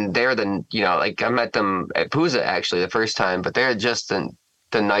 And they're like I met them at Pooza actually the first time, but they're just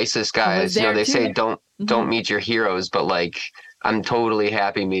the nicest guys. They say don't meet your heroes, but like I'm totally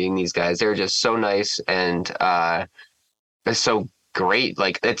happy meeting these guys. They're just so nice and they're so great.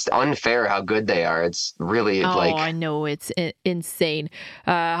 Like it's unfair how good they are. It's really like I know it's insane.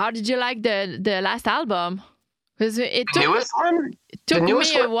 How did you like the last album? Because it took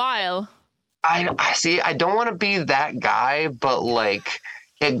me a while. I see. I don't want to be that guy, but like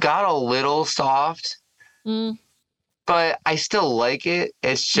it got a little soft. But I still like it.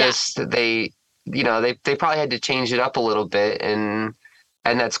 It's just that they probably had to change it up a little bit, and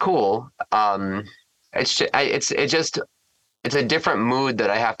that's cool. It's a different mood that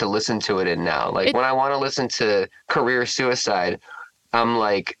I have to listen to it in now. Like when I want to listen to Career Suicide,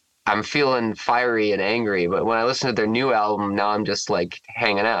 I'm feeling fiery and angry. But when I listen to their new album, now I'm just like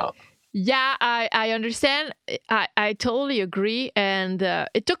hanging out. Yeah, I understand. I totally agree. And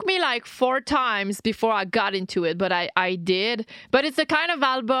it took me like 4 times before I got into it, but I did. But it's the kind of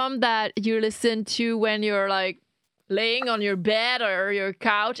album that you listen to when you're like laying on your bed or your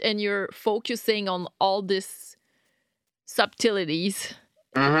couch and you're focusing on all these subtleties.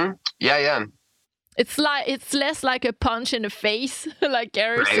 Mm-hmm. Yeah. It's less like a punch in the face, like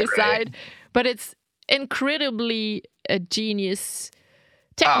Career Suicide, but it's incredibly a genius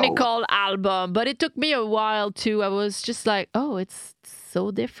technical album, but it took me a while too. I was just like, oh, it's so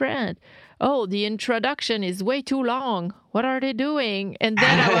different. Oh, the introduction is way too long. What are they doing? And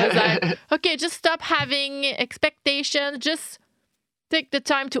then I was like, okay, just stop having expectations. Just take the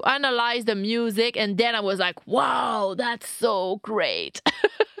time to analyze the music. And then I was like, wow, that's so great.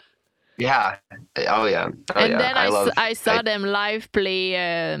 Yeah. Oh, yeah. And then I saw them live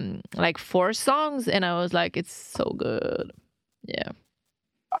play like 4 songs, and I was like, it's so good. Yeah.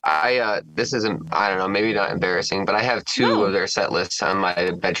 This isn't, I don't know, maybe not embarrassing, but I have 2 of their set lists on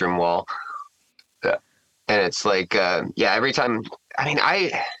my bedroom wall. And it's like, every time,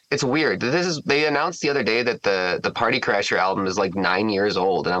 it's weird. They announced the other day that the Party Crasher album is like 9 years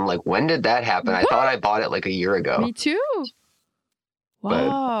old. And I'm like, when did that happen? I thought I bought it like a year ago. Me too.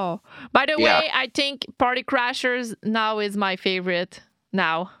 Wow. By the way, I think Party Crashers now is my favorite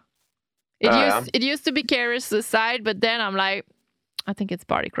now. It used to be Career Suicide, but then I'm like, I think it's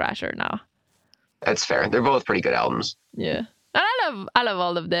Party Crasher now. That's fair. They're both pretty good albums. Yeah. And I love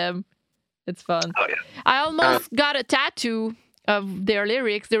all of them. It's fun. Oh, yeah. I almost got a tattoo of their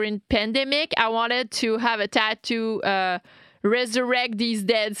lyrics during pandemic. I wanted to have a tattoo, resurrect these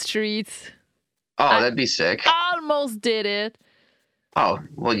dead streets. Oh, that'd be sick. Almost did it. Oh,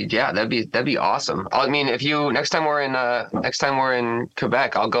 well, yeah, that'd be awesome. I mean, if you next time we're in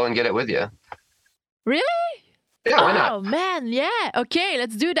Quebec, I'll go and get it with you. Really? Yeah, why not? Oh man, yeah. Okay,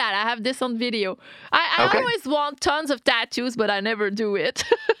 let's do that. I have this on video. I Okay. always want tons of tattoos, but I never do it.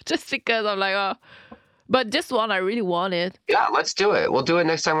 Just because I'm like, oh. But this one I really want it. Yeah, let's do it. We'll do it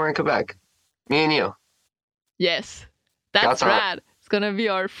next time we're in Quebec. Me and you. Yes. That's That's rad. It's gonna be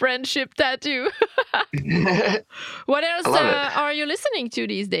our friendship tattoo. What else are you listening to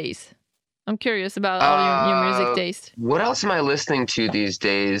these days? I'm curious about all your music taste. What else am I listening to these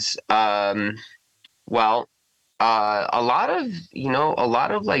days? Well, a lot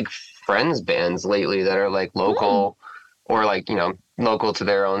of like friends bands lately that are like local or like, local to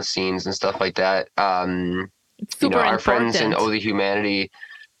their own scenes and stuff like that. It's super our important. friends in Oh the Humanity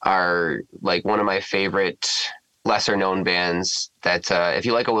are like one of my favorite lesser known bands that if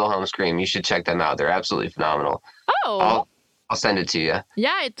you like a Wilhelm scream, you should check them out. They're absolutely phenomenal. Oh. I'll send it to you.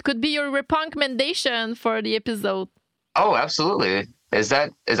 Yeah, it could be your recommendation for the episode. Oh, absolutely. Is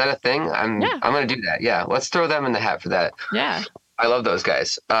that a thing? I'm gonna do that. Yeah, let's throw them in the hat for that. Yeah. I love those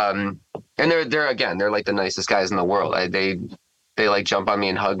guys. And they're like the nicest guys in the world. They like jump on me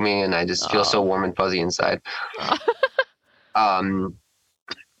and hug me, and I just feel so warm and fuzzy inside. And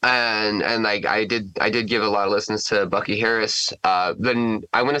like I did give a lot of listens to Bucky Harris. Then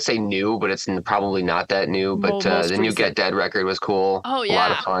I'm gonna say new, but it's probably not that new. But the new Get Dead record was cool. Oh yeah, a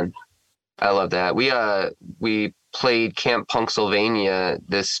lot of fun. I love that. We played Camp Punksylvania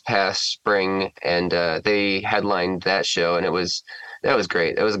this past spring, and they headlined that show, and that was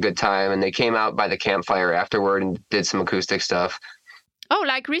great. It was a good time, and they came out by the campfire afterward and did some acoustic stuff. Oh,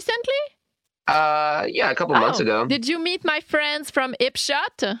 like recently? Yeah, a couple months ago. Did you meet my friends from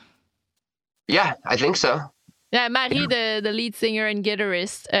Ipshot? Yeah, I think so. Yeah, Marie, the lead singer and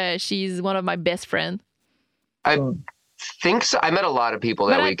guitarist, she's one of my best friends. I think so. I met a lot of people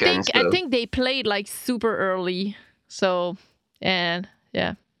that weekend. I think they played like super early. So, and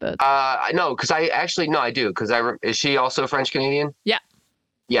yeah, but no, because I do. Because is she also French Canadian? Yeah.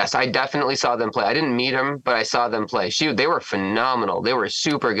 Yes, I definitely saw them play. I didn't meet them, but I saw them play. They were phenomenal. They were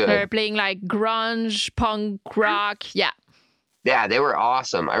super good. They're playing like grunge, punk rock. Yeah. Yeah, they were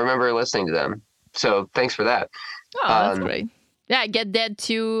awesome. I remember listening to them. So thanks for that. Oh, that's great. Yeah, Get Dead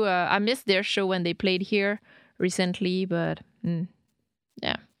too. I missed their show when they played here recently, but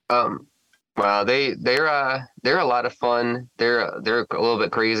yeah. Well, they're a lot of fun. They're a little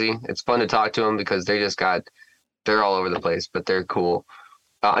bit crazy. It's fun to talk to them because they're all over the place, but they're cool.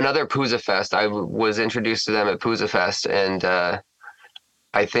 Another Pooza Fest. I was introduced to them at Pooza Fest, and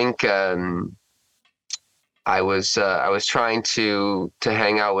I think I was trying to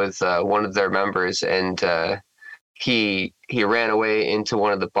hang out with one of their members, and he ran away into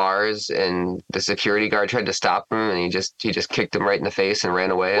one of the bars, and the security guard tried to stop him, and he just kicked him right in the face and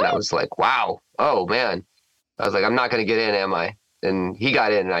ran away. And I was like, wow, oh man. I was like, I'm not gonna get in, am I? And he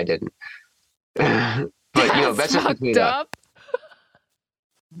got in, and I didn't. But that's just between us.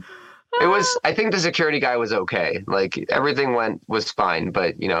 It was. I think the security guy was okay. Like everything was fine,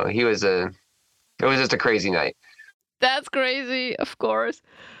 but it was just a crazy night. That's crazy, of course.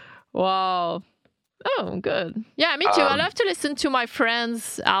 Wow. Oh, good. Yeah, me too. I love to listen to my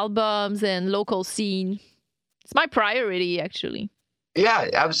friends' albums and local scene. It's my priority, actually. Yeah,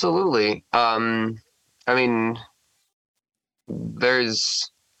 absolutely. I mean,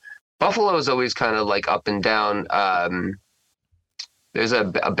 Buffalo is always kind of like up and down. There's a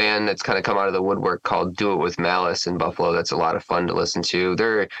band that's kind of come out of the woodwork called Do It With Malice in Buffalo. That's a lot of fun to listen to.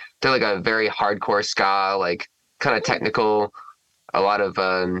 They're like a very hardcore ska, like kind of technical, a lot of,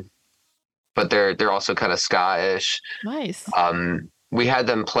 but they're also kind of ska-ish. Nice. We had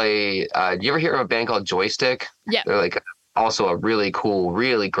them play. Do you ever hear of a band called Joystick? Yeah. They're like also a really cool,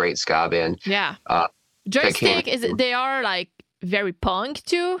 really great ska band. Yeah. Joystick they are like very punk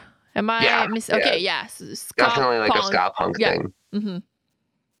too. Am I okay? Yeah. Ska, definitely like punk. a ska punk thing. Mm-hmm.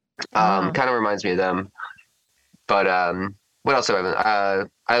 Kind of reminds me of them. But what else have I been?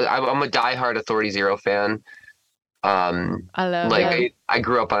 I'm a diehard Authority Zero fan. I love it. I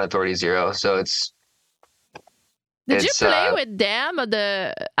grew up on Authority Zero, so it's. Did you play with them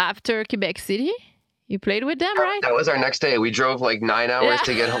after Quebec City? You played with them, right? That was our next day. We drove like 9 hours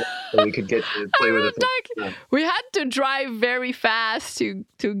to get home so we could get to play with them. We had to drive very fast to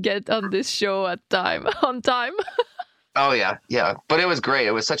get on this show on time. Oh yeah, yeah. But it was great.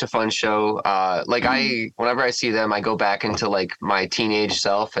 It was such a fun show. Like whenever I see them, I go back into like my teenage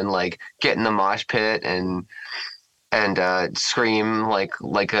self and like get in the mosh pit and scream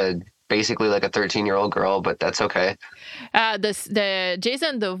like a basically like a 13-year-old girl. But that's okay. The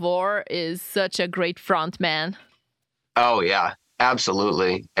Jason DeVore is such a great front man. Oh yeah,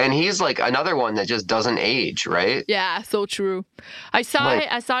 absolutely. And he's like another one that just doesn't age, right? Yeah, so true. I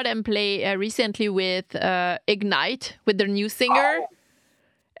saw them play recently with Ignite with their new singer. Oh,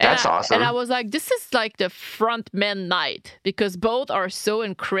 that's awesome. And I was like, this is like the front man night because both are so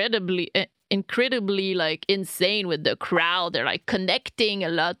incredibly like insane with the crowd. They're like connecting a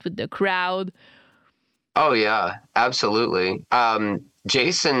lot with the crowd. Oh yeah, absolutely.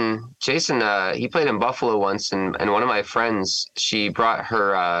 Jason, he played in Buffalo once, and one of my friends, she brought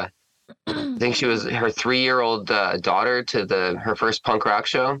her, I think she was her 3-year-old daughter to her first punk rock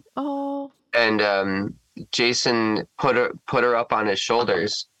show, Oh, and Jason put her up on his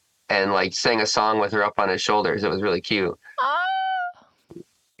shoulders and like sang a song with her up on his shoulders. It was really cute.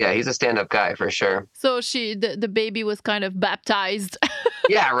 Yeah, he's a stand-up guy for sure. so the baby was kind of baptized.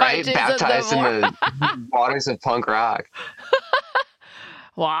 Yeah, by right. Jason Baptized in DeVore. the waters of punk rock.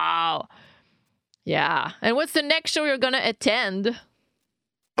 Wow. Yeah. And what's the next show you're gonna attend?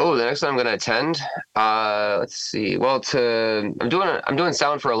 Oh, the next one I'm gonna attend. Let's see. Well, I'm doing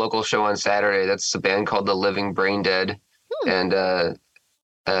sound for a local show on Saturday. That's a band called The Living Brain Dead, and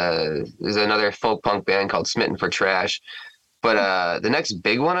there's another folk punk band called Smitten for Trash. But the next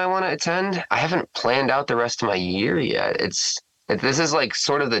big one I want to attend, I haven't planned out the rest of my year yet. This is like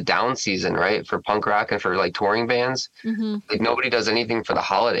sort of the down season, right, for punk rock and for like touring bands. Mm-hmm. Like nobody does anything for the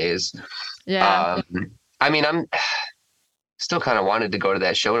holidays. Yeah. I mean, I'm still kind of wanted to go to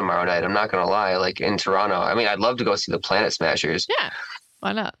that show tomorrow night. I'm not gonna lie, like in Toronto. I mean, I'd love to go see the Planet Smashers. Yeah.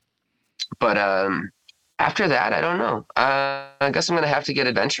 Why not? But after that, I don't know. I guess I'm gonna have to get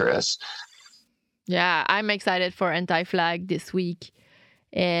adventurous. Yeah, I'm excited for Anti-Flag this week,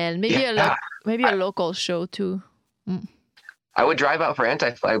 and maybe maybe a local show too. I would drive out for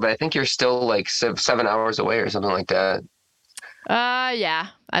Anti-Flag, but I think you're still like 7 hours away or something like that. Yeah,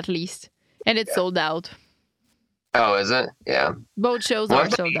 at least, and it's sold out. Oh, is it? Yeah. Both shows are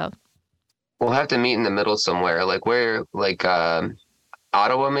sold out. We'll have to meet in the middle somewhere, like where, like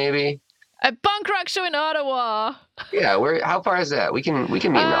Ottawa maybe. A punk rock show in Ottawa. Yeah, how far is that? We can meet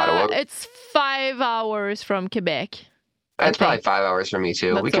in Ottawa. It's 5 hours from Quebec. That's probably 5 hours from me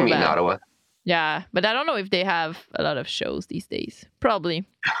too. We can meet in Ottawa. Yeah, but I don't know if they have a lot of shows these days. Probably.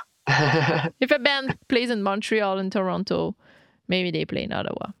 If a band plays in Montreal and Toronto, maybe they play in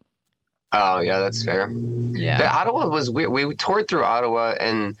Ottawa. Oh yeah, that's fair. Yeah. Ottawa was weird. We toured through Ottawa,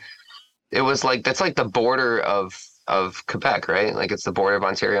 and it was like that's like the border of Quebec, right? Like it's the border of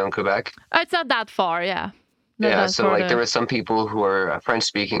Ontario and Quebec. It's not that far, yeah. Yeah, so like there were some people who were French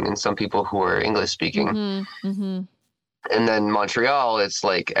speaking and some people who were English speaking. Mm-hmm, mm-hmm. And then Montreal, it's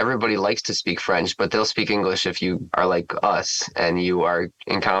like everybody likes to speak French, but they'll speak English if you are like us and you are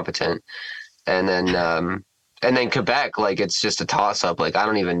incompetent. And then Quebec, like it's just a toss up. Like I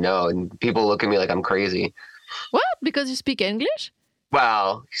don't even know, and people look at me like I'm crazy. What? Because you speak English?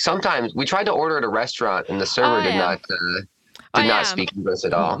 Well, sometimes we tried to order at a restaurant and the server did not speak English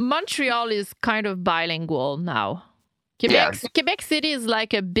at all. Montreal is kind of bilingual now. Quebec City is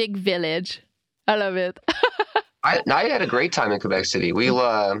like a big village. I love it. I had a great time in Quebec City. We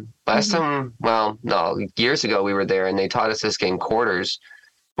last time, well, no, years ago we were there and they taught us this game Quarters,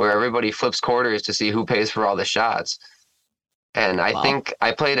 where everybody flips quarters to see who pays for all the shots. And I think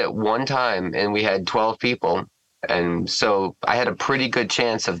I played it one time and we had 12 people. And so I had a pretty good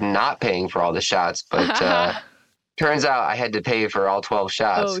chance of not paying for all the shots, but turns out I had to pay for all 12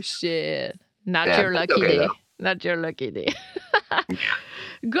 shots. Oh, shit. Not your lucky day. Though. Not your lucky day.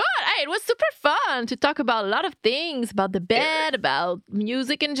 Good. Hey, it was super fun to talk about a lot of things, about the band, about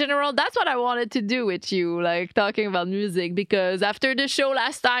music in general. That's what I wanted to do with you, like talking about music, because after the show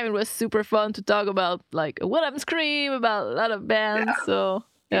last time, it was super fun to talk about like Willem Scream, about a lot of bands. Yeah. So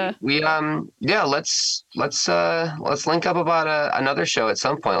yeah, we let's link up about another show at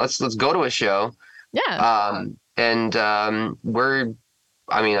some point. Let's go to a show. Yeah.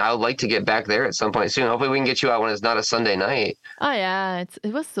 I would like to get back there at some point soon. Hopefully we can get you out when it's not a Sunday night. Oh, yeah.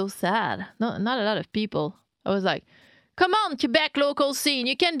 It was so sad. Not a lot of people. I was like, come on, Quebec local scene.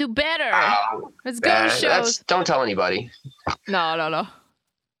 You can do better. Let's go to shows. Don't tell anybody. No.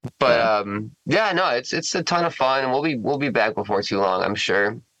 But, it's a ton of fun. And we'll be back before too long, I'm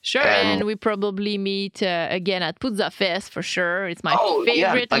sure. Sure, and we probably meet again at Puzza Fest for sure. It's my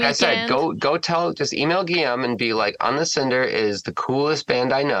favorite Like weekend. I said, just email Guillaume and be like, On the Cinder is the coolest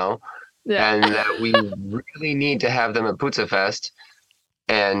band I know. Yeah. and that we really need to have them at Puzza Fest,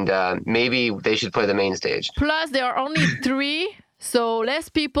 and maybe they should play the main stage. Plus, there are only 3, so less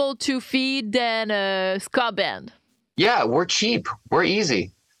people to feed than a ska band. Yeah, we're cheap. We're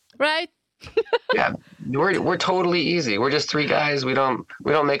easy. Right? Yeah, we're totally easy. We're just 3 guys. We don't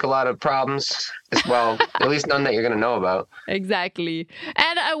make a lot of problems. Well, at least none that you're gonna know about. Exactly.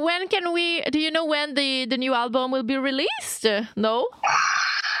 And do you know when the new album will be released? No?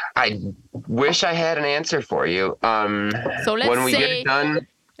 I wish I had an answer for you. So when we get it done.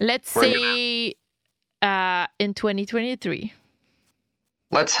 Let's say in 2023.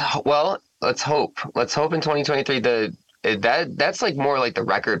 Let's hope. Let's hope in 2023. That's like more like the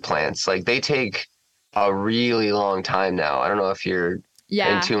record plants. Like they take a really long time now. I don't know if you're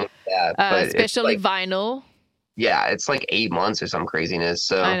in tune with that, but especially vinyl. Yeah, it's like 8 months or some craziness.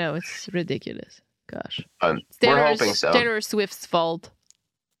 So I know, it's ridiculous. Gosh. We're hoping so. Taylor Swift's fault.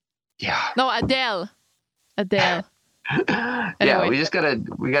 Yeah. No, Adele. Yeah, Anyway.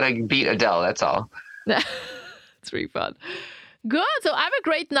 we gotta beat Adele. That's all. It's really fun. Good. So have a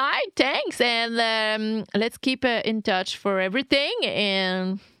great night. Thanks. And let's keep in touch for everything.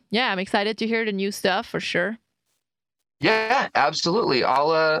 And yeah, I'm excited to hear the new stuff for sure. Yeah, absolutely.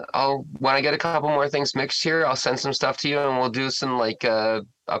 I'll when I get a couple more things mixed here, I'll send some stuff to you, and we'll do some like a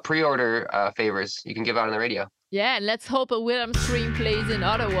pre-order favors you can give out on the radio. Yeah, and let's hope a Willem Stream plays in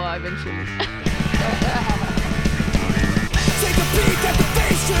Ottawa eventually. Take a peek at the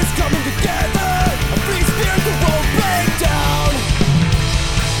faces coming together. A free spirit that won't break down.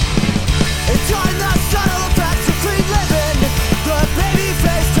 Enjoying the subtle effects of clean living. The baby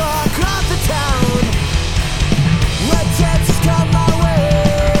face talk of the town. When chances come my way,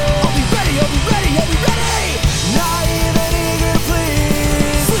 I'll be ready, I'll be ready, I'll be ready. Not even eager,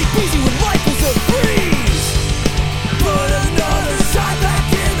 please. Sleep easy when life is a breeze. Put another shot back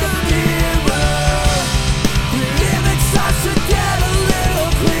in the mirror. The image starts to get a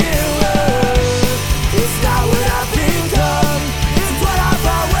little clearer. It's not what I've become, it's what I've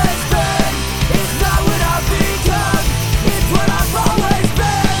always been. It's not what I've become, it's what I've always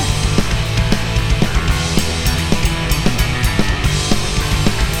been.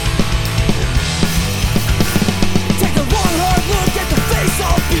 Take a long hard look at the face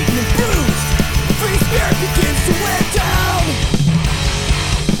all beaten and bruised. The free spirit begins to wear down.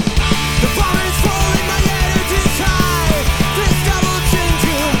 The vomit is flowing, my energy's high. This double chin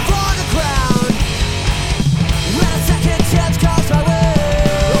to for the ground. When a second chance comes my way,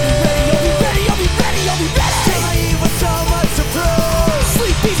 I'll be ready, I'll be ready, I'll be ready, I'll be ready. Still naive with so much to prove.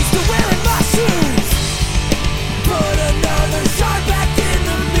 Sleep easy, still wearing my shoes. Put another shot back in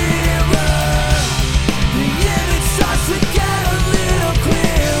the mirror. The image starts to get a little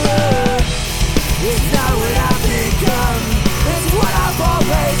clearer. It's not what I've become, it's what I've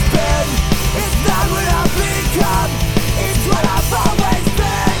always been. It's not what I've become, it's what I've always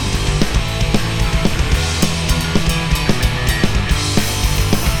been.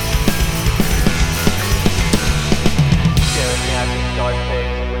 Staring at the dark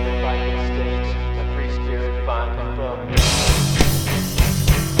face with the final stage, a free spirit finally broke.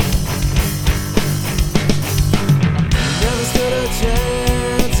 Never stood a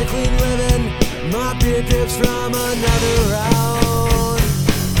chance of clean living. My beer drips from another round.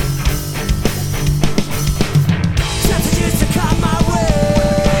 Chances used to come my way.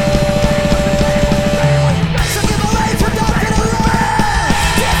 So give away for nothing alone.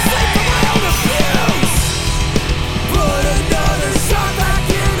 Can't sleep for my own abuse. Put another shot back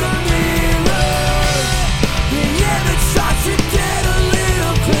in the mirror. The image starts to get a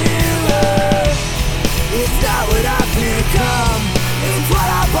little clearer. It's not what I've become, it's what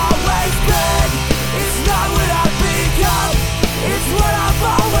I've always been. It's not what I've become, it's what I've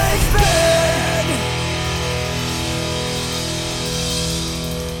always been.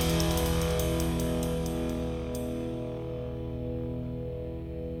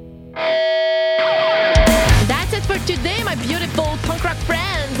 That's it for today, my beautiful punk rock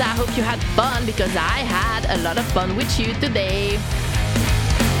friends. I hope you had fun because I had a lot of fun with you today.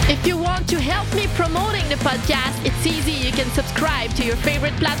 If you want to help me promoting the podcast, it's easy. You can subscribe to your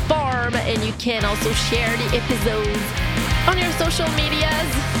favorite platform and you can also share the episodes on your social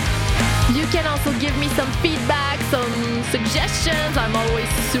medias. You can also give me some feedback, some suggestions. I'm always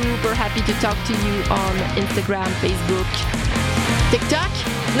super happy to talk to you on Instagram, Facebook, TikTok.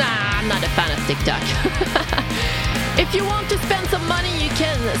 Nah, I'm not a fan of TikTok. If you want to spend some money, you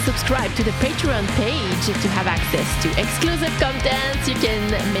can subscribe to the Patreon page to have access to exclusive content. You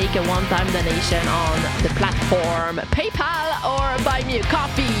can make a one-time donation on the platform PayPal or buy me a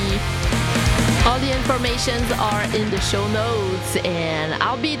coffee. All the informations are in the show notes, and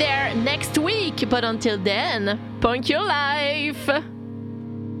I'll be there next week. But until then, punk your life!